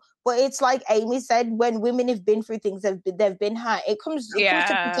judgmental. But it's like Amy said, when women have been through things, they've been hurt. It comes to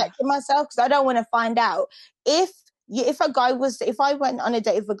protecting myself, because I don't want to find out if I went on a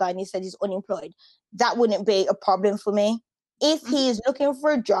date with a guy and he said he's unemployed, that wouldn't be a problem for me. If he's looking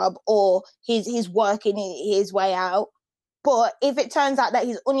for a job or he's working his way out. But if it turns out that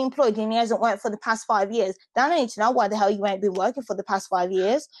he's unemployed and he hasn't worked for the past 5 years, then I need to know why the hell you ain't been working for the past 5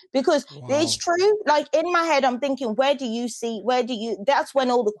 years. Because it's true. Like, in my head, I'm thinking, that's when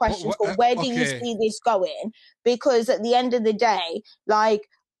all the questions come, where do you see this going? Because at the end of the day, like,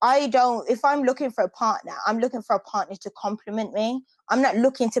 if I'm looking for a partner, I'm looking for a partner to complement me. I'm not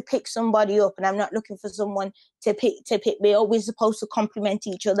looking to pick somebody up, and I'm not looking for someone to pick me up. We're supposed to complement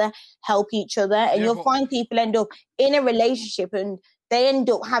each other, help each other. And you'll find people end up in a relationship and they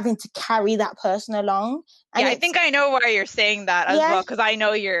end up having to carry that person along. And I think I know why you're saying that as well, because I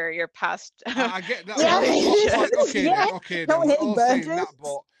know your past. I get that. Okay. I'm all saying that,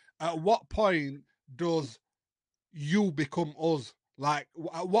 but at what point does you become us? Like,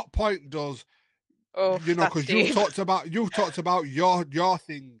 at what point does because you talked about your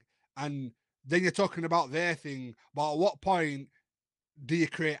thing, and then you're talking about their thing. But at what point do you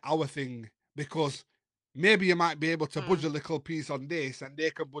create our thing? Because maybe you might be able to budge a little piece on this, and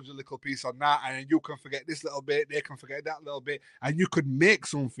they can budge a little piece on that, and you can forget this little bit, they can forget that little bit, and you could make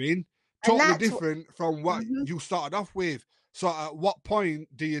something totally different from what you started off with. So at what point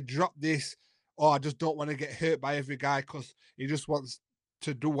do you drop this? I just don't want to get hurt by every guy because he just wants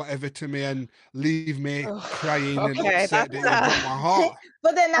to do whatever to me and leave me crying and upset that broke my heart.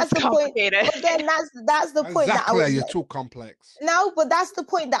 But then that's the point. But then that's the point. Exactly, you're too complex. No, but that's the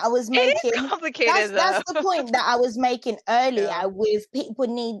point that I was making. It is complicated. That's the point that I was making earlier with people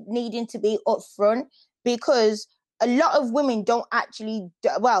needing to be upfront, because a lot of women don't actually.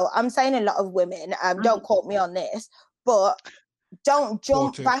 Well, I'm saying a lot of women. Don't quote me on this, but don't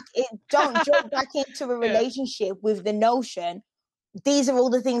jump back into a relationship with the notion, these are all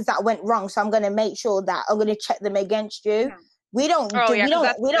the things that went wrong, so I'm going to make sure that I'm going to check them against you. We don't dive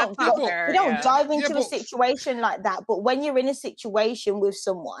into a situation like that. But when you're in a situation with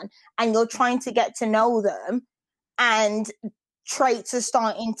someone and you're trying to get to know them, and traits are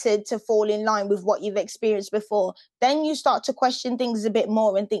starting to fall in line with what you've experienced before, then you start to question things a bit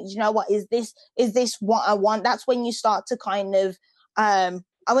more and think, you know what, is this what I want? That's when you start to kind of I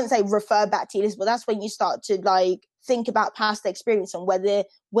wouldn't say refer back to this, but that's when you start to like think about past experience and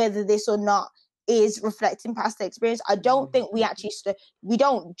whether this or not is reflecting past experience. I don't think we actually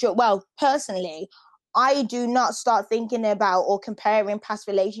personally, I do not start thinking about or comparing past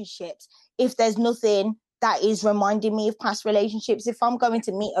relationships if there's nothing that is reminding me of past relationships. If I'm going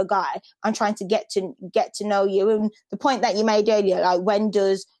to meet a guy, I'm trying to get to know you. And the point that you made earlier, like, when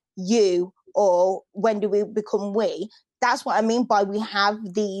does you or when do we become we? That's what I mean by we have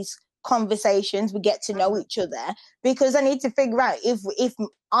these conversations, we get to know each other, because I need to figure out if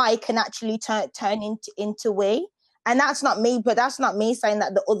I can actually turn into we. And that's not me, but that's not me saying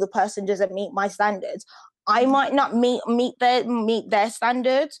that the other person doesn't meet my standards. I might not meet their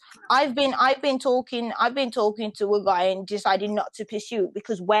standards. I've been talking to a guy and decided not to pursue it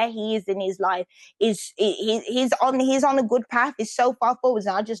because where he is in his life is he's on a good path. He's so far forward,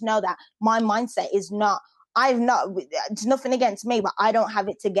 and I just know that my mindset is not. It's nothing against me, but I don't have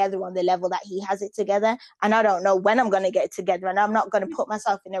it together on the level that he has it together. And I don't know when I'm going to get it together. And I'm not going to put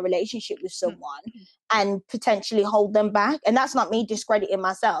myself in a relationship with someone and potentially hold them back. And that's not me discrediting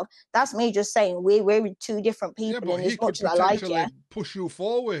myself. That's me just saying we're two different people. Yeah, but he could potentially push you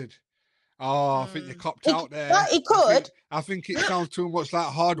forward. Oh, I think you copped out there. He could. I think it sounds too much like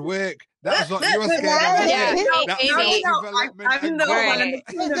hard work. That's what you're scared of. Yeah, Amy. I'm the one in the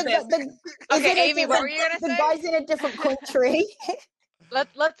queen of this. Okay, Amy, what were you gonna say? The guy's in a different country.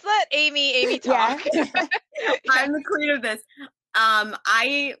 Let's let Amy talk. Yeah. I'm the queen of this.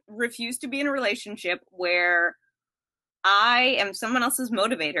 I refuse to be in a relationship where I am someone else's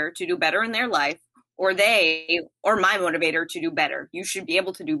motivator to do better in their life, or my motivator to do better. You should be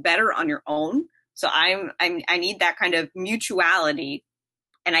able to do better on your own. So I need that kind of mutuality.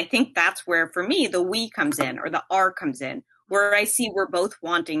 And I think that's where, for me, the we comes in, or the R comes in, where I see we're both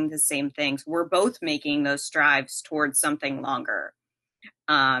wanting the same things. We're both making those strives towards something longer.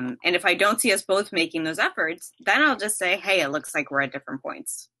 And if I don't see us both making those efforts, then I'll just say, hey, it looks like we're at different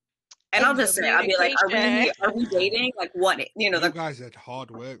points. And I'll just say, I'll be like, are we dating? Like, what? You guys had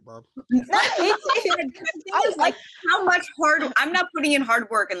hard work, bro. I was like, how much I'm not putting in hard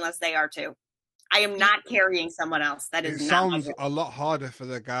work unless they are too. I am not carrying someone else. That is sounds a lot harder for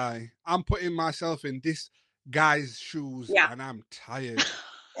the guy. I'm putting myself in this guy's shoes, and I'm tired.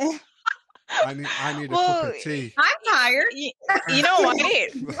 I need a cup of tea. I'm tired. You know what?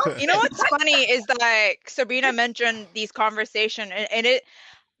 You know what's funny is that Sabrina mentioned these conversations, and it,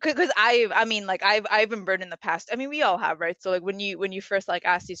 because I've been burned in the past. I mean, we all have, right? So like when you first like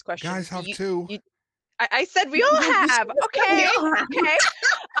ask these questions, guys have too. I said we all have. Okay.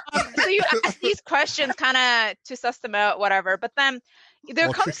 So you ask these questions kind of to suss them out, whatever. But then there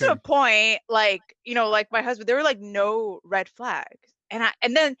comes to a point, like, you know, like my husband, there were like no red flags.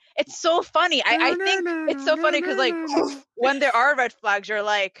 And then it's so funny. I think it's so funny because like when there are red flags, you're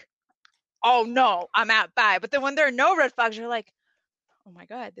like, oh no, I'm at bye. But then when there are no red flags, you're like, oh my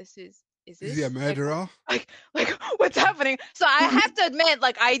God, is this he a murderer? Like what's happening? So I have to admit,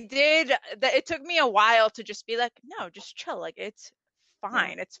 like it took me a while to just be like, no, just chill. Like it's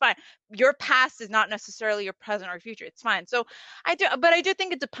fine. It's fine. Your past is not necessarily your present or future. It's fine. So I do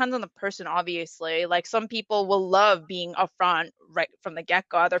think it depends on the person, obviously. Like some people will love being upfront right from the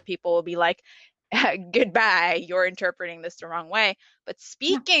get-go. Other people will be like, goodbye, you're interpreting this the wrong way. But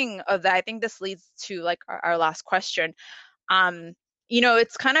speaking of that, I think this leads to like our last question. You know,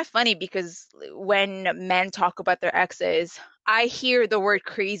 it's kind of funny because when men talk about their exes, I hear the word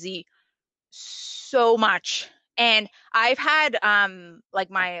crazy so much. And I've had like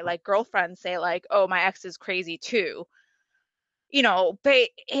my girlfriend say like, oh, my ex is crazy too. You know, but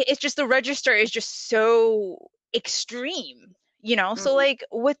it's just the register is just so extreme, you know? So like,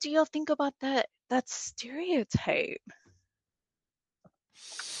 what do y'all think about that stereotype?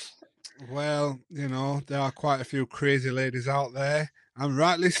 Well, you know, there are quite a few crazy ladies out there, and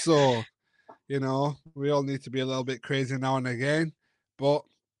rightly so. You know, we all need to be a little bit crazy now and again, but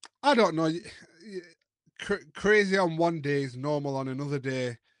I don't know. Crazy on one day is normal on another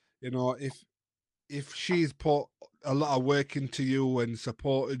day. You know, if she's put a lot of work into you and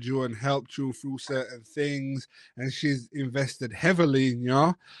supported you and helped you through certain things, and she's invested heavily in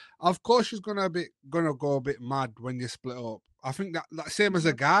you, of course she's gonna go a bit mad when you split up. I think that same as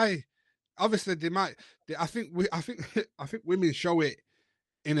a guy. Obviously, I think women show it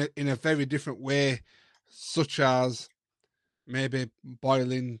in a very different way, such as maybe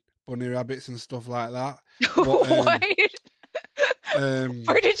boiling bunny rabbits and stuff like that. But,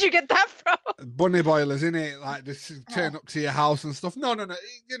 where did you get that from? Bunny boilers, innit? Like just turn up to your house and stuff. No.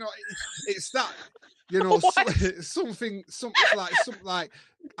 You know, it's that. You know, something like.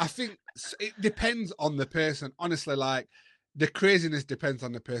 I think it depends on the person. Honestly, like. The craziness depends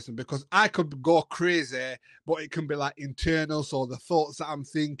on the person, because I could go crazy, but it can be like internal, so the thoughts that I'm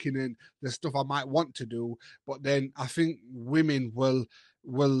thinking and the stuff I might want to do. But then I think women will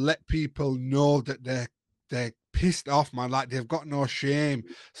let people know that they're pissed off, man. Like they've got no shame.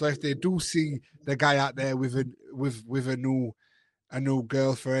 So if they do see the guy out there with a new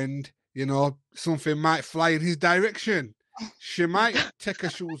girlfriend, you know, something might fly in his direction. She might take her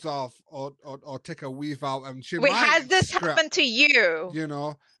shoes off or take her weave out, and she might. Has this happened to you? You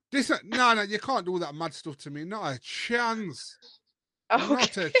know, no, you can't do that mad stuff to me. Not a chance. Okay.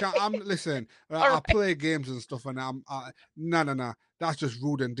 Not a chance. Listen, I play games and stuff, and no. That's just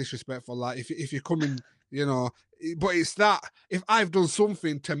rude and disrespectful. Like if you're coming, you know, but it's that if I've done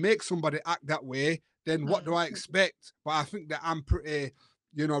something to make somebody act that way, then what do I expect? But I think that I'm pretty.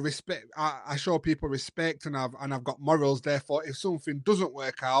 You know, respect. I show people respect, and I've got morals. Therefore, if something doesn't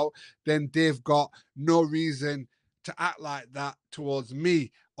work out, then they've got no reason to act like that towards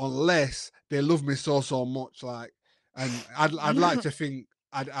me, unless they love me so much. Like, and I'd like to think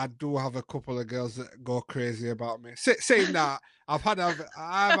I do have a couple of girls that go crazy about me. Saying that, I've had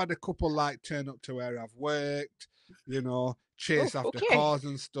a couple like turn up to where I've worked, you know, chase after cars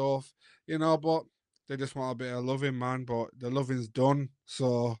and stuff, you know, but. They just want a bit of loving, man, but the loving's done.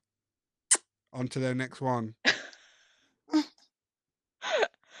 So on to their next one.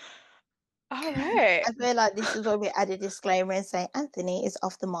 All right. I feel like this is where we add a disclaimer and say Anthony is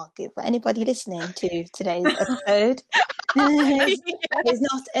off the market. For anybody listening to today's episode, he's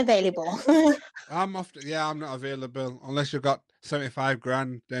not available. I'm not available unless you've got 75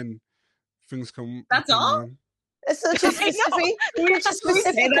 grand. Then things come. That's all. It's such a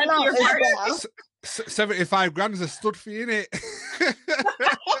specific amount as well. 75 grand is a stud fee, innit?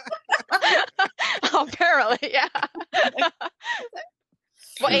 Apparently, yeah.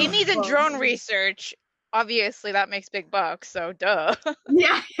 Well, Amy's in drone research. Obviously, that makes big bucks, so duh.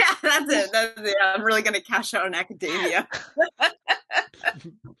 Yeah, that's it. I'm really going to cash out on academia.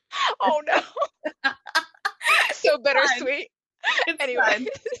 Oh, no. So bittersweet. Anyway.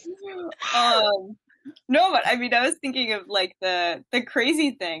 No, but I mean, I was thinking of like the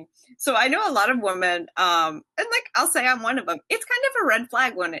crazy thing. So I know a lot of women, and like I'll say I'm one of them. It's kind of a red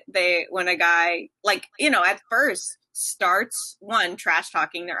flag when a guy, like, you know, at first starts trash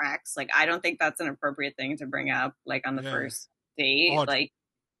talking their ex. Like, I don't think that's an appropriate thing to bring up like on the first date. Odd.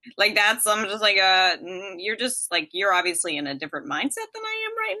 Like that's, I'm just like, you're obviously in a different mindset than I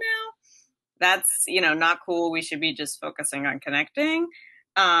am right now. That's, you know, not cool. We should be just focusing on connecting.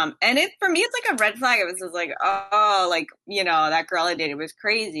 And for me, it's like a red flag. It was just like, oh, like, you know, that girl I dated was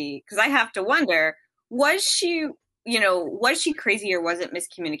crazy. Cause I have to wonder, was she crazy or was it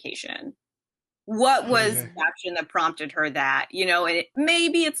miscommunication? What was the action that prompted her that, you know, and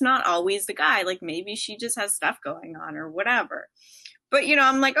maybe it's not always the guy, like maybe she just has stuff going on or whatever. But, you know,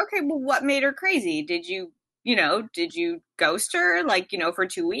 I'm like, okay, well, what made her crazy? Did you ghost her, like, you know, for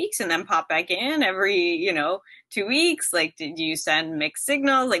 2 weeks and then pop back in every, you know, 2 weeks? Like, did you send mixed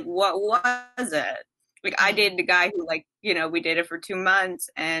signals? Like, what was it? Like, I dated a guy who, like, you know, we dated for 2 months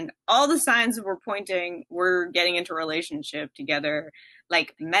and all the signs were pointing, we're getting into a relationship together.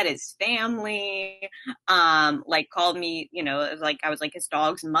 Like, met his family, like called me, you know, like I was like his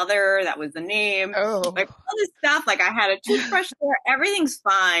dog's mother. That was the name. Oh. Like all this stuff. Like I had a toothbrush there. Everything's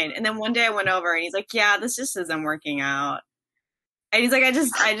fine. And then one day I went over and he's like, yeah, this just isn't working out. And he's like, I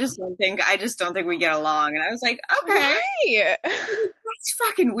just don't think we get along. And I was like, okay. Right. That's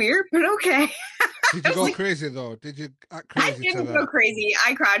fucking weird, but okay. Did you go crazy though? Did you act crazy? I didn't go crazy.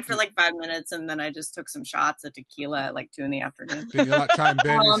 I cried for like 5 minutes and then I just took some shots of tequila at like 2 PM. Did you like try and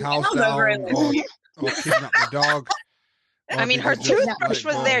burn his house down or kidnap the dog? I mean, her toothbrush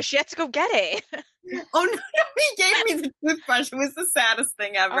was there. She had to go get it. Oh no, he gave me the toothbrush. It was the saddest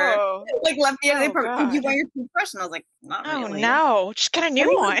thing ever. Oh. Like left me did you want your toothbrush? And I was like, not really. Oh no, just get a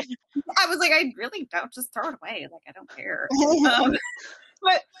new one. I was like, I really don't, just throw it away. Like I don't care.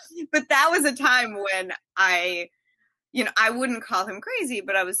 But that was a time when I wouldn't call him crazy,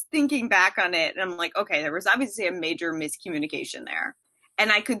 but I was thinking back on it and I'm like, okay, there was obviously a major miscommunication there.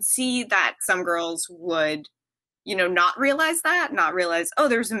 And I could see that some girls would, you know, not realize, oh,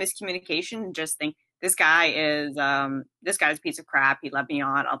 there's a miscommunication, and just think this guy's a piece of crap. He let me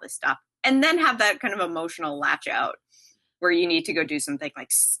on, all this stuff. And then have that kind of emotional latch out where you need to go do something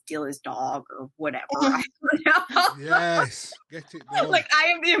like steal his dog or whatever. Yes. Get it done. Like I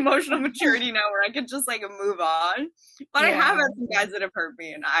have the emotional maturity now where I can just like move on. But I have had some guys that have hurt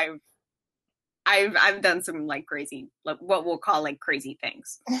me and I've done some like crazy, like what we'll call like crazy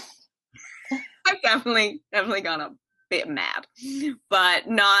things. I've definitely gone a bit mad, but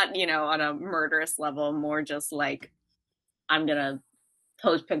not, you know, on a murderous level, more just like I'm gonna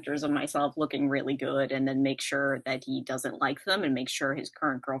post pictures of myself looking really good and then make sure that he doesn't like them and make sure his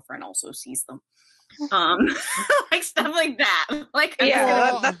current girlfriend also sees them. Like stuff like that. Like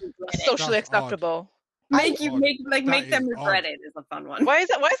that's socially acceptable. Make them regret it is a fun one. Why is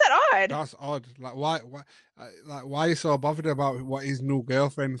that odd? That's odd. Like why are you so bothered about what his new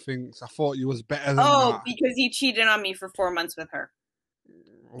girlfriend thinks? I thought you was better than that. Because he cheated on me for 4 months with her.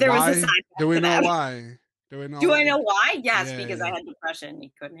 There was a side. Do we know why? Do I know why? Yes, because I had depression.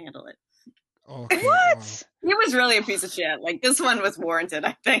 He couldn't handle it. Okay, what? Wow. He was really a piece of shit. Like this one was warranted,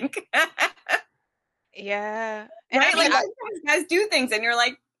 I think. Yeah. And right? Like guys do things and you're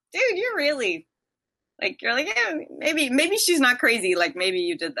like, dude, you're really yeah, maybe she's not crazy. Like maybe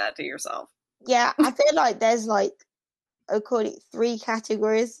you did that to yourself. Yeah, I feel like there's like, I call it 3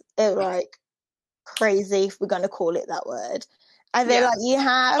 categories of like crazy, if we're going to call it that word. I feel like you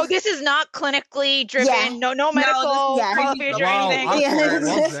have. Oh, this is not clinically driven. Yeah. No medical qualification or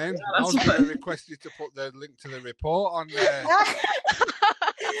anything. I was going to request you to put the link to the report on there.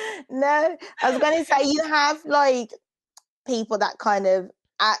 No, I was going to say you have like people that kind of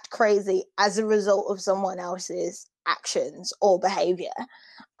act crazy as a result of someone else's actions or behavior,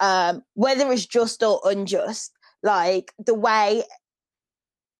 whether it's just or unjust. Like the way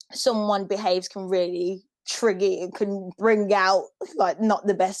someone behaves can really trigger you, can bring out like not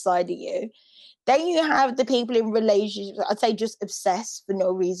the best side of you. Then you have the people in relationships, I'd say, just obsessed for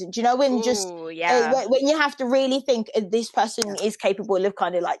no reason. Do you know when when you have to really think this person is capable of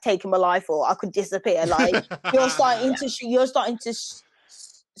kind of like taking my life, or I could disappear. Like you're starting to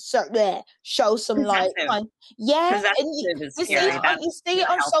show some like and you see it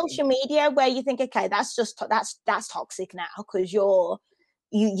on social media where you think, okay, that's toxic now because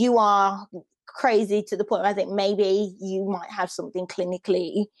you are crazy to the point where I think maybe you might have something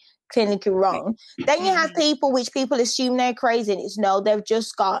clinically wrong. Then you have people assume they're crazy, and it's no, they've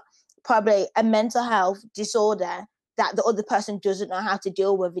just got probably a mental health disorder that the other person doesn't know how to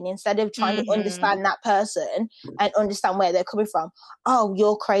deal with, and instead of trying to understand that person and understand where they're coming from, oh,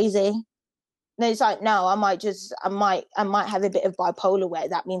 you're crazy. No, it's like, no, I might have a bit of bipolar where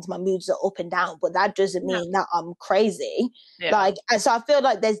that means my moods are up and down, but that doesn't mean that I'm crazy. Like, and so I feel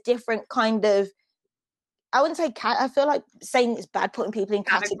like there's different kind of, I wouldn't say I feel like saying it's bad putting people in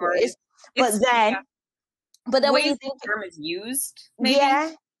categories, but then when you think the term is used,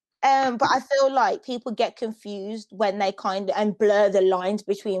 maybe? but I feel like people get confused when they kind of and blur the lines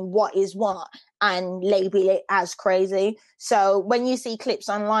between what is what and label it as crazy. So when you see clips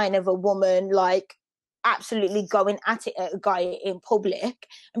online of a woman like absolutely going at it at a guy in public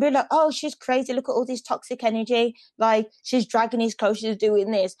and be like, oh, she's crazy, look at all this toxic energy, like she's dragging his clothes, she's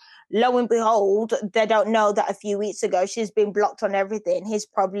doing this. Lo and behold, they don't know that a few weeks ago she's been blocked on everything. He's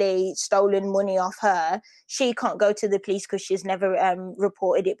probably stolen money off her. She can't go to the police because she's never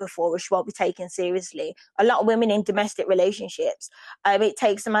reported it before, or she won't be taken seriously. A lot of women in domestic relationships, it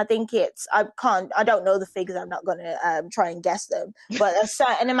takes them, I think I don't know the figures, I'm not going to try and guess them, but a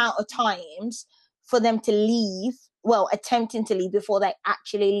certain amount of times for them to leave, attempting to leave before they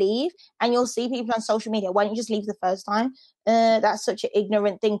actually leave. And you'll see people on social media, why don't you just leave the first time? That's such an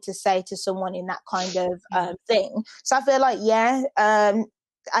ignorant thing to say to someone in that kind of thing. So I feel like,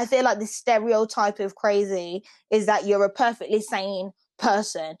 I feel like the stereotype of crazy is that you're a perfectly sane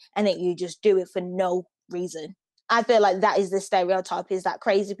person and that you just do it for no reason. I feel like that is the stereotype, is that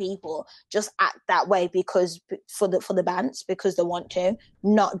crazy people just act that way because for the bands, because they want to,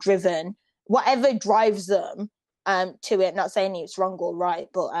 not driven. Whatever drives them to it, not saying it's wrong or right,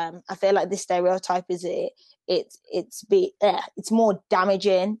 but I feel like this stereotype is it's more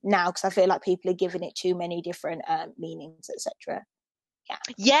damaging now because I feel like people are giving it too many different meanings, etc. Yeah.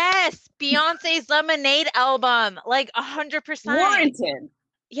 Yes, Beyonce's Lemonade album, like 100%. Warranted.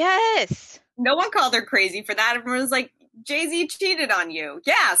 Yes. No one called her crazy for that. Everyone was like, Jay-Z cheated on you.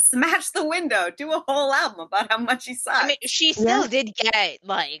 Yeah, smash the window. Do a whole album about how much he sucks. I mean, she still did get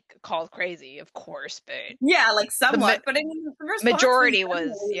like called crazy, of course, but like somewhat. But I mean, the majority was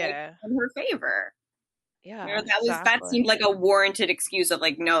like, in her favor. Yeah, you know, that seemed like a warranted excuse of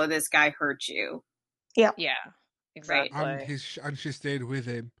like, no, this guy hurt you. Yeah, exactly. And she stayed with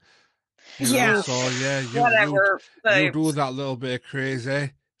him. Yeah. So whatever. You do that little bit of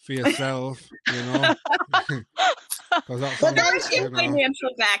crazy for yourself, you know. But there's financial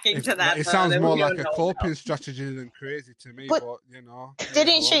backing to that. It sounds more like a coping strategy than crazy to me. But you know,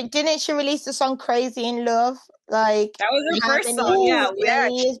 didn't she release the song "Crazy in Love"? Like that was her first song.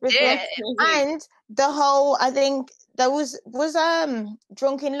 Years before. And the whole, I think that was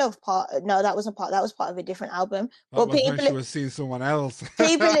 "Drunk in Love" part. No, that wasn't part. That was part of a different album. But people, when she was seeing someone else.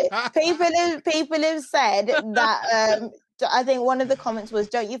 people have said that. I think one of the comments was,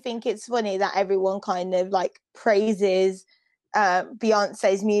 don't you think it's funny that everyone kind of like praises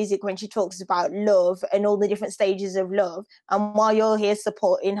Beyonce's music when she talks about love and all the different stages of love, and while you're here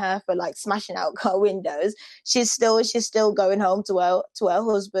supporting her for like smashing out car windows, she's still going home to her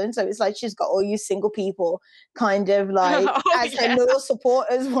husband. So it's like she's got all you single people kind of like as her loyal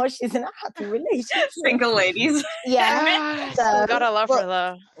supporters while she's in a happy relationship. Single ladies. Yeah. So, gotta love her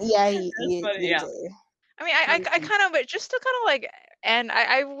though. Yeah, you do. I mean, I kind of, but just to kind of like, and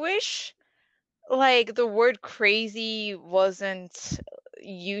I wish like the word crazy wasn't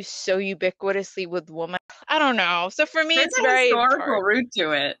used so ubiquitously with women. I don't know. So for me, it's very historical root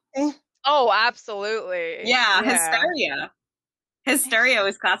to it. Oh, absolutely. Yeah, hysteria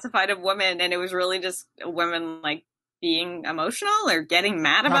was classified of women, and it was really just women like being emotional or getting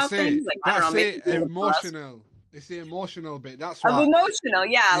mad about things. Like I don't know, emotional. It's the emotional bit. That's right. Emotional,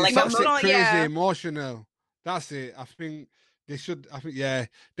 yeah, like emotional, crazy, emotional. That's it. I think they should.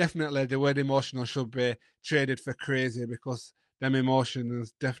 Definitely the word emotional should be traded for crazy, because them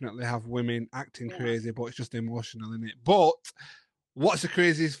emotions definitely have women acting crazy, but it's just emotional, isn't it? But what's the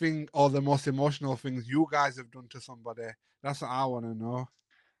craziest thing or the most emotional things you guys have done to somebody? That's what I want to know.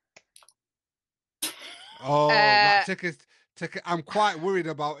 Oh, take I'm quite worried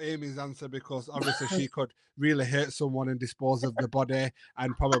about Amy's answer because obviously she could really hurt someone and dispose of the body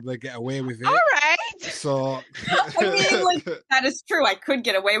and probably get away with it. All right. So I mean, like, that is true. I could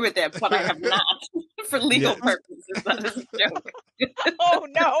get away with it, but I have not for legal purposes. That is a joke. Oh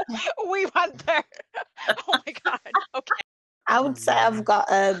no, we went there. Oh my god. Okay. I would say I've got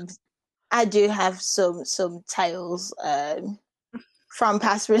I do have some tales from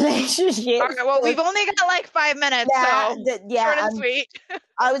past relationships. All right, well, we've only got like 5 minutes, so short and sweet.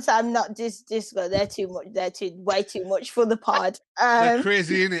 I would say I'm not disco. They're too much. They're way too much for the pod. They're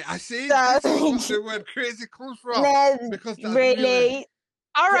crazy, innit? I see. That's the word crazy comes from. Because that's really.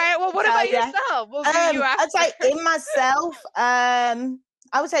 All right. Well, what about yourself? We'll do you after. I'd say in myself,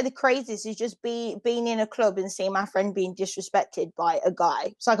 I would say the craziest is just being in a club and seeing my friend being disrespected by a guy.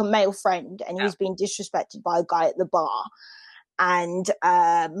 It's like a male friend, and he was being disrespected by a guy at the bar. And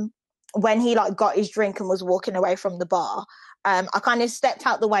when he like got his drink and was walking away from the bar, I kind of stepped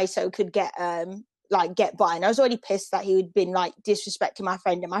out the way so he could get by. And I was already pissed that he had been like disrespecting my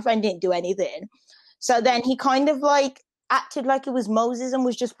friend, and my friend didn't do anything. So then he kind of like acted like it was Moses and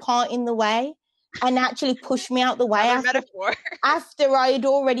was just parting the way and actually pushed me out the way after I had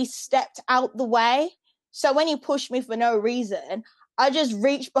already stepped out the way. So when he pushed me for no reason, I just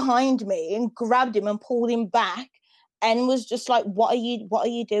reached behind me and grabbed him and pulled him back and was just like, what are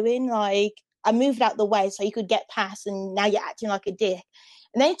you doing? Like, I moved out the way so you could get past, and now you're acting like a dick.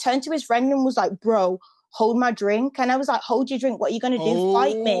 And then he turned to his friend and was like, bro, hold my drink. And I was like, hold your drink. What are you going to do?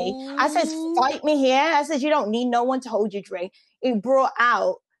 Fight me. I says, fight me here. I says, you don't need no one to hold your drink. It brought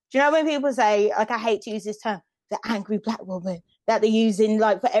out, do you know when people say, like, I hate to use this term, the angry black woman that they're using,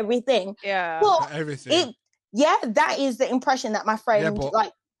 like, for everything? Yeah. Well, for everything. That is the impression that my friend,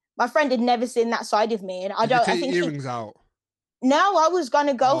 my friend had never seen that side of me. And I don't, take your earrings out? No, I was going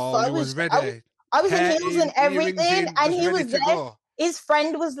to go for it. I was ready. I was in heels and everything. And he was there. Go. His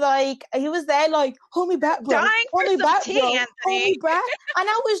friend was like, he was there like, hold me back, bro. Hold me back, bro. Hold me back. And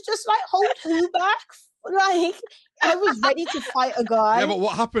I was just like, hold who back? Like, I was ready to fight a guy. Yeah, but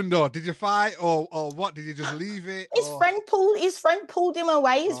what happened though? Did you fight or what? Did you just leave it? His friend pulled him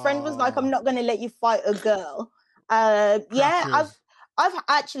away. His friend was like, I'm not going to let you fight a girl. I've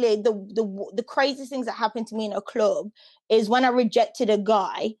actually, the craziest things that happened to me in a club is when I rejected a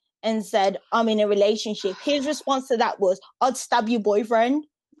guy and said, I'm in a relationship. His response to that was, I'd stab your boyfriend.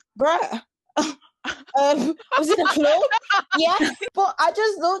 Bruh. I was in a club. Yeah. But I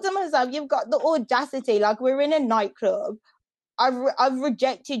just thought to myself, you've got the audacity. Like, we're in a nightclub. I've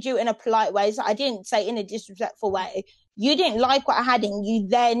rejected you in a polite way. So I didn't say it in a disrespectful way. You didn't like what I had, and you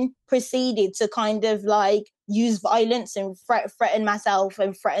then proceeded to kind of like use violence and threaten myself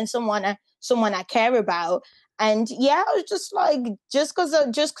and threaten someone I care about. And yeah, I was just like, just because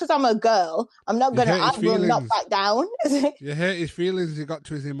I'm a girl, I will not back down. You hurt his feelings, he got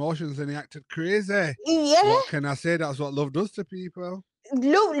to his emotions and he acted crazy. Yeah. What can I say? That's what love does to people.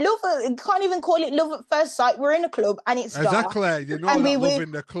 Love, can't even call it love at first sight. We're in a club and it's dark. Exactly. You know that love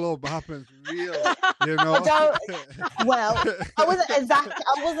in the club happens real. You know. I wasn't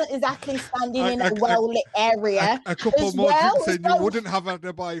exactly standing in a well-lit area. A couple more drinks and you wouldn't have had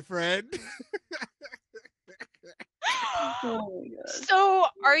a boyfriend. Oh my God. So,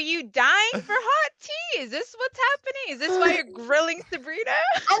 are you dying for hot tea? Is this what's happening? Is this why you're grilling Sabrina?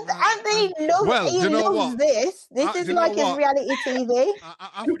 And they love this. This is like his reality TV.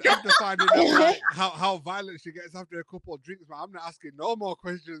 After finding out how violent she gets after a couple of drinks, but I'm not asking no more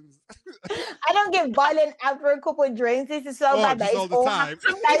questions. I don't get violent after a couple of drinks. This is so bad. That it's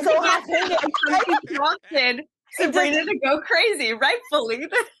all happening. Sabrina to go crazy, rightfully.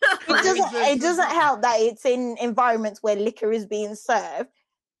 It doesn't help that it's in environments where liquor is being served.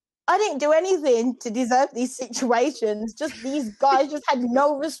 I didn't do anything to deserve these situations. Just these guys just had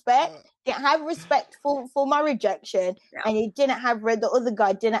no respect. Didn't have respect for my rejection, and he didn't have the other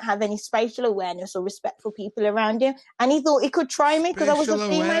guy didn't have any spatial awareness or respect for people around him, and he thought he could try me because I was a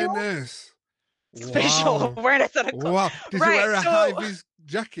female. Spatial awareness at a club. Wow. Did you wear a high-vis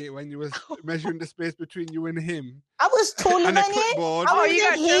jacket when you was measuring the space between you and him? I was taller than him. I was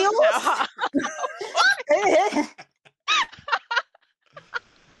in heels.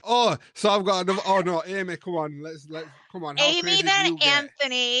 Oh, so I've got another. Oh no, Amy, come on, let's come on. Amy, then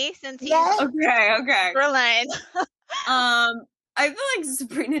Anthony, since he's okay. Berlin. I feel like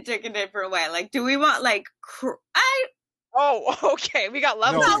Sabrina taking it for a while. Like, do we want like Oh, okay. We got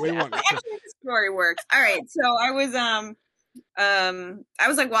levels. No, we want actually, the story works. All right. So I was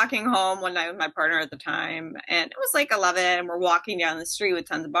like walking home one night with my partner at the time, and it was like 11, and we're walking down the street with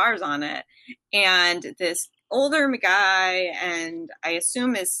tons of bars on it. And this older guy and I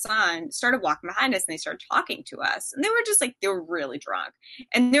assume his son started walking behind us and they started talking to us. And they were just like, they were really drunk.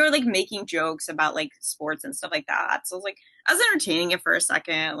 And they were like making jokes about like sports and stuff like that. So I was like, I was entertaining it for a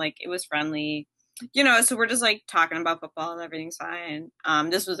second. Like it was friendly, you know, so we're just like talking about football and everything's fine.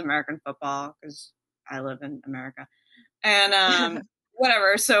 This was American football because I live in America. And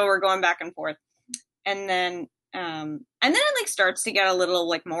whatever. So we're going back and forth. And then it like starts to get a little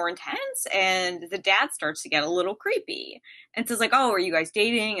like more intense and the dad starts to get a little creepy and says like, oh, are you guys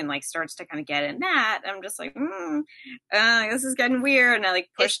dating? And like starts to kind of get in that. And I'm just like, this is getting weird. And I like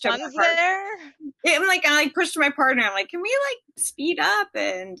pushed him there. I pushed my partner. I'm like, can we like speed up?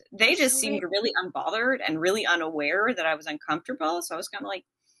 And they just seemed really unbothered and really unaware that I was uncomfortable. So I was kind of like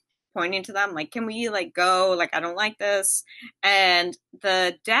pointing to them, like, can we like go? Like, I don't like this. And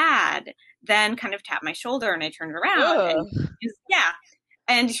the dad then kind of tapped my shoulder and I turned around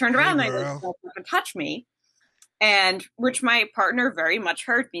and he turned around and I was like, don't touch me. And which my partner very much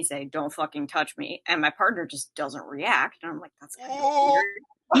heard me say, don't fucking touch me. And my partner just doesn't react. And I'm like, that's kind of weird.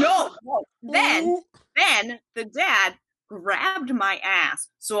 No. Then the dad grabbed my ass.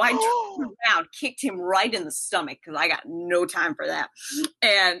 So I turned around, kicked him right in the stomach because I got no time for that.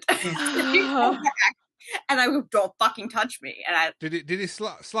 And he came back. And I go, don't fucking touch me. And I did he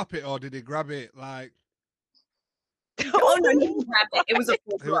slap it or did he grab it like? Oh no, he didn't grab it. It was a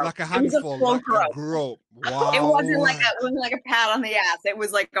full grope. Like a handful, like a grope. Wow. It wasn't like a pat on the ass. It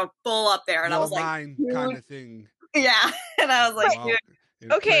was like a full up there, and I was like, kind of thing. Yeah, and I was like, wow.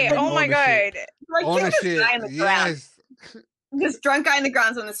 Okay. Oh my god. Like, ownership. Yes. This drunk guy in the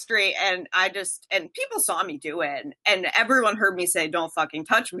ground's on the street, and and people saw me do it, and everyone heard me say, "Don't fucking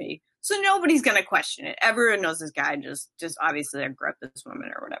touch me." So nobody's gonna question it. Everyone knows this guy just obviously grabbed this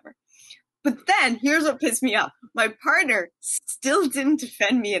woman or whatever. But then here's what pissed me off: my partner still didn't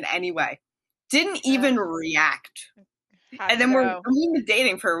defend me in any way, didn't even react. And then we've been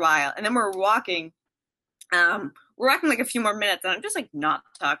dating for a while, and then we're walking like a few more minutes, and I'm just like not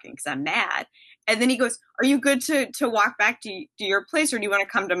talking because I'm mad. And then he goes, "Are you good to walk back to your place, or do you want to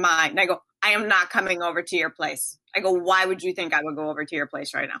come to mine?" And I go, "I am not coming over to your place." I go, "Why would you think I would go over to your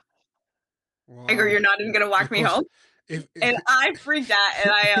place right now?" Wow. I go, "You're not even going to walk me home?" And I freaked out,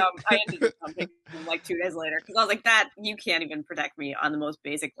 and I ended up jumping like 2 days later because I was like, "That you can't even protect me on the most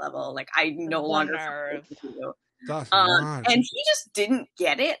basic level. Like I no longer." That's mad. And he just didn't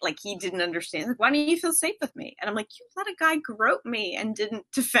get it. Like he didn't understand. Like, why don't you feel safe with me? And I'm like, you let a guy grope me and didn't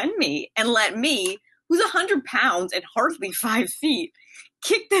defend me, and let me, who's 100 pounds and hardly 5 feet,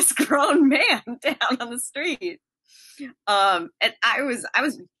 kick this grown man down on the street. And I was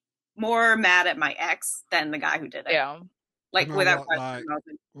more mad at my ex than the guy who did it. Yeah. Like without question.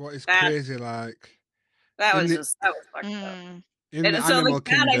 What is crazy? Like that was fucked up. In the animal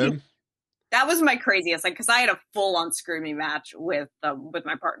kingdom. That was my craziest, like, because I had a full-on screaming match with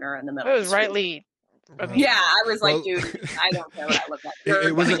my partner in the middle. It was rightly. Yeah, I was like, dude, I don't care what I look like.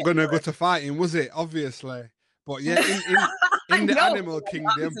 It wasn't going to go to fighting, was it? Obviously, but yeah, in the animal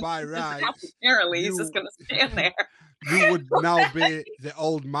kingdom, by rights, apparently he's just going to stand there. You would now be the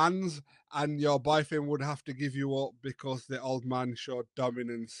old man's, and your boyfriend would have to give you up because the old man showed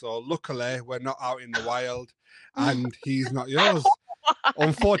dominance. So luckily, we're not out in the wild, and he's not yours.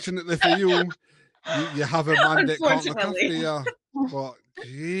 Unfortunately for you, you have a man that can't look after you. But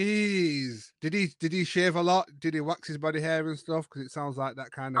jeez, did he shave a lot? Did he wax his body hair and stuff? Because it sounds like that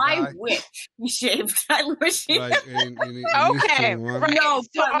kind of guy. I wish he shaved. I wish he. Right, okay, right. No,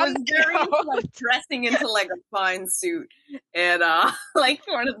 but I was very like dressing into like a fine suit and like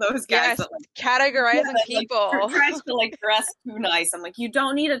one of those guys. Yes, that, like, categorizing people. Like, tries to like dress too nice. I'm like, you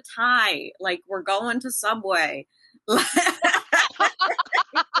don't need a tie. Like we're going to Subway. Dude,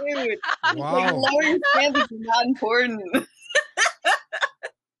 wow. Like lowering standards is not important.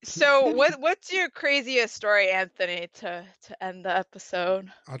 So what's your craziest story, Anthony, to end the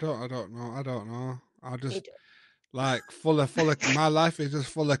episode? I don't know. I just like full of my life is just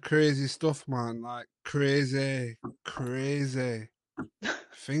full of crazy stuff, man. Like crazy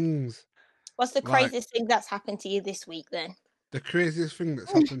things. What's the craziest thing that's happened to you this week then? The craziest thing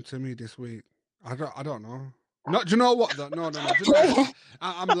that's happened to me this week. I don't know. No, do you know what? No. Do you know what?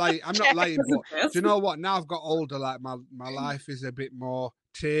 I'm not lying, but do you know what? Now I've got older, like my life is a bit more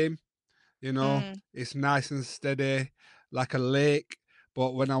tame. You know, it's nice and steady, like a lake.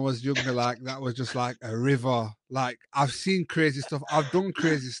 But when I was younger, like that was just like a river. Like I've seen crazy stuff. I've done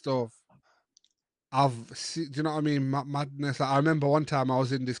crazy stuff. Do you know what I mean? Madness. Like, I remember one time I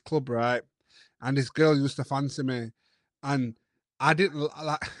was in this club, right, and this girl used to fancy me, and I didn't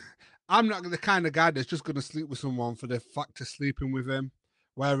like. I'm not the kind of guy that's just going to sleep with someone for the fact of sleeping with him.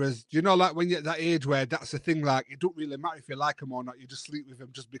 Whereas, you know, like when you're at that age where that's the thing, like it don't really matter if you like them or not, you just sleep with them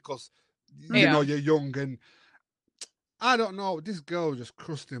just because you know you're young. And I don't know, this girl just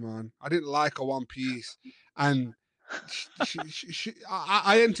crusty, man. I didn't like her one piece, and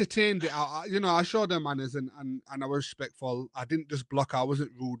I entertained it. I showed her manners and I was respectful. I didn't just block her. I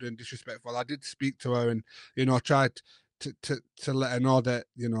wasn't rude and disrespectful. I did speak to her and, you know, tried to let her know that,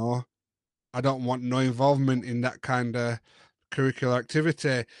 you know, I don't want no involvement in that kind of curricular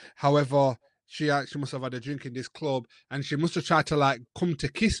activity. However, she must have had a drink in this club and she must have tried to like come to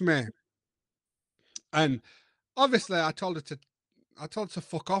kiss me. And obviously I told her to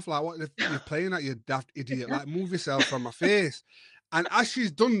fuck off. Like, what you're playing at, you daft idiot? Like, move yourself from my face. And as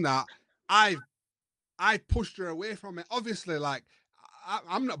she's done that, I pushed her away from it. Obviously, like,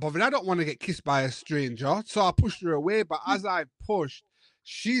 I'm not bothered. I don't want to get kissed by a stranger. So I pushed her away. But as I pushed,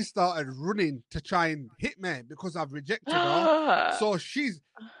 she started running to try and hit me because I've rejected her. So she's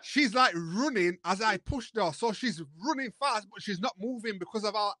like running as I pushed her. So she's running fast, but she's not moving because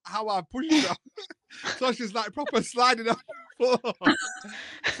of how I pushed her. So she's like proper sliding on the floor.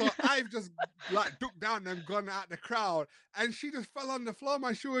 So I've just like ducked down and gone out the crowd, and she just fell on the floor.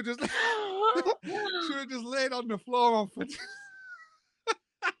 Man, she was just laid on the floor.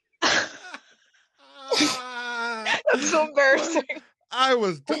 That's so embarrassing. I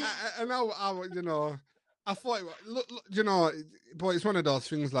was, you know, I thought, look, you know, but it's one of those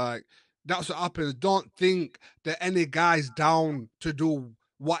things like, that's what happens. Don't think that any guy's down to do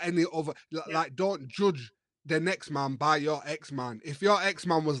what any other, like, don't judge the next man by your ex-man. If your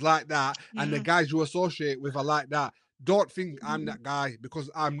ex-man was like that and the guys you associate with are like that, don't think I'm that guy, because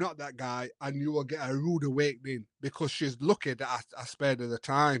I'm not that guy, and you will get a rude awakening because she's lucky that I spared her the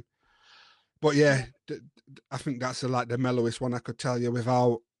time. But yeah, I think that's like the mellowest one I could tell you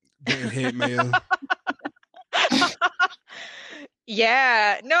without getting hate mail.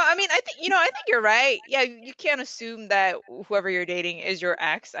 Yeah, no, I mean, I think you're right. Yeah, you can't assume that whoever you're dating is your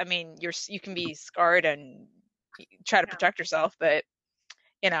ex. I mean, you can be scarred and try to protect yourself, but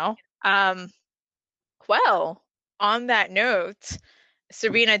you know. Well, on that note,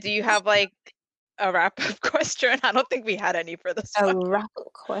 Sabrina, do you have like a wrap-up question? I don't think we had any for this one. A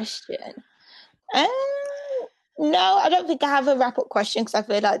wrap-up question. No, I don't think I have a wrap-up question, because I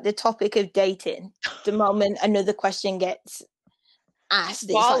feel like the topic of dating, the moment another question gets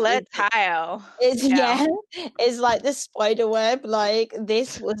asked, volatile. It's like the spider web. Like,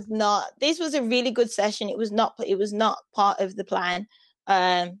 this was a really good session. It was not part of the plan.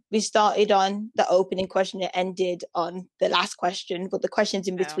 We started on the opening question, it ended on the last question, but the questions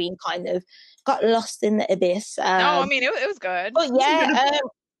in between kind of got lost in the abyss. No, I mean, it was good. But yeah,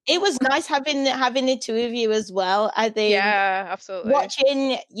 it was nice having the two of you as well. I think, yeah, absolutely.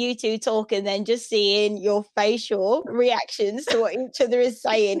 Watching you two talk and then just seeing your facial reactions to what each other is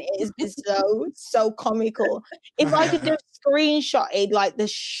saying is so comical. If I could just screenshot it, like the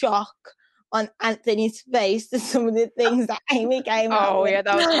shock on Anthony's face to some of the things that Amy came out with. Yeah,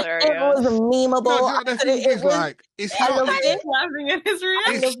 that was hilarious. It was memeable. No, the thing is, like, it's not laughing at his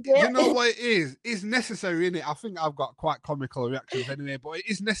reaction. You know what it is? It's necessary, innit? I think I've got quite comical reactions anyway, but it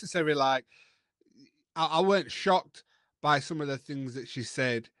is necessary. Like, I weren't shocked by some of the things that she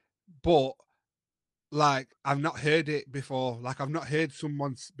said, but like, I've not heard it before. Like, I've not heard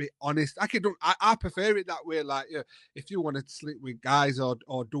someone be honest. I prefer it that way. Like, yeah, if you want to sleep with guys or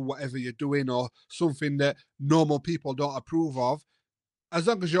do whatever you're doing, or something that normal people don't approve of, as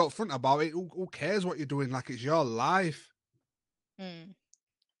long as you're upfront about it, who cares what you're doing? Like, it's your life.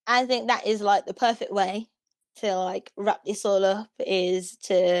 I think that is like the perfect way to like wrap this all up, is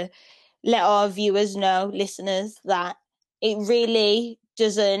to let our viewers know, listeners, that it really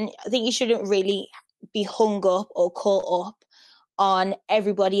doesn't, I think you shouldn't really be hung up or caught up on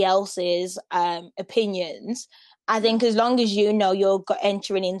everybody else's opinions. I think as long as you know you're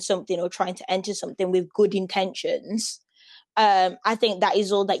entering in something or trying to enter something with good intentions, I think that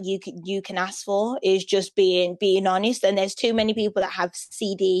is all that you can ask for, is just being honest. And there's too many people that have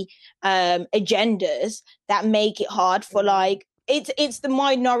seedy agendas that make it hard for, like, it's the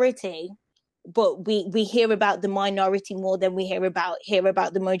minority, but we hear about the minority more than we hear about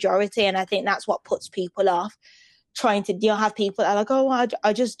the majority. And I think that's what puts people off, trying to have people that are like, oh,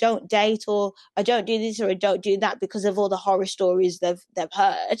 I just don't date, or I don't do this, or I don't do that, because of all the horror stories they've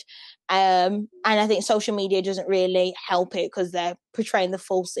heard. And I think social media doesn't really help it, because they're portraying the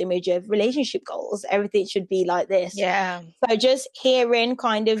false image of relationship goals. Everything should be like this. Yeah. So just hearing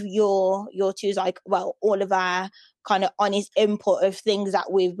kind of your two's, like, well, all of our kind of honest input of things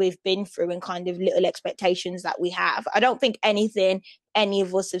that we've been through, and kind of little expectations that we have. I don't think anything any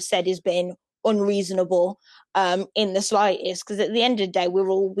of us have said has been unreasonable in the slightest, because at the end of the day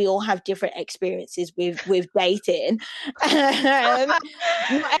we all have different experiences with dating. Not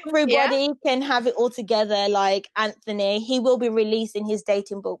everybody can have it all together. Like Anthony, he will be releasing his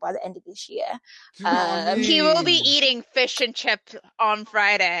dating book by the end of this year. He will be eating fish and chips on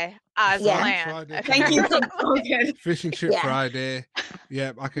Friday as planned. Thank you. Fish and chip Friday.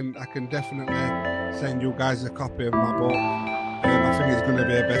 Yeah, I can definitely send you guys a copy of my book. I think it's going to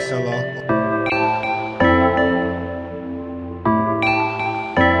be a bestseller.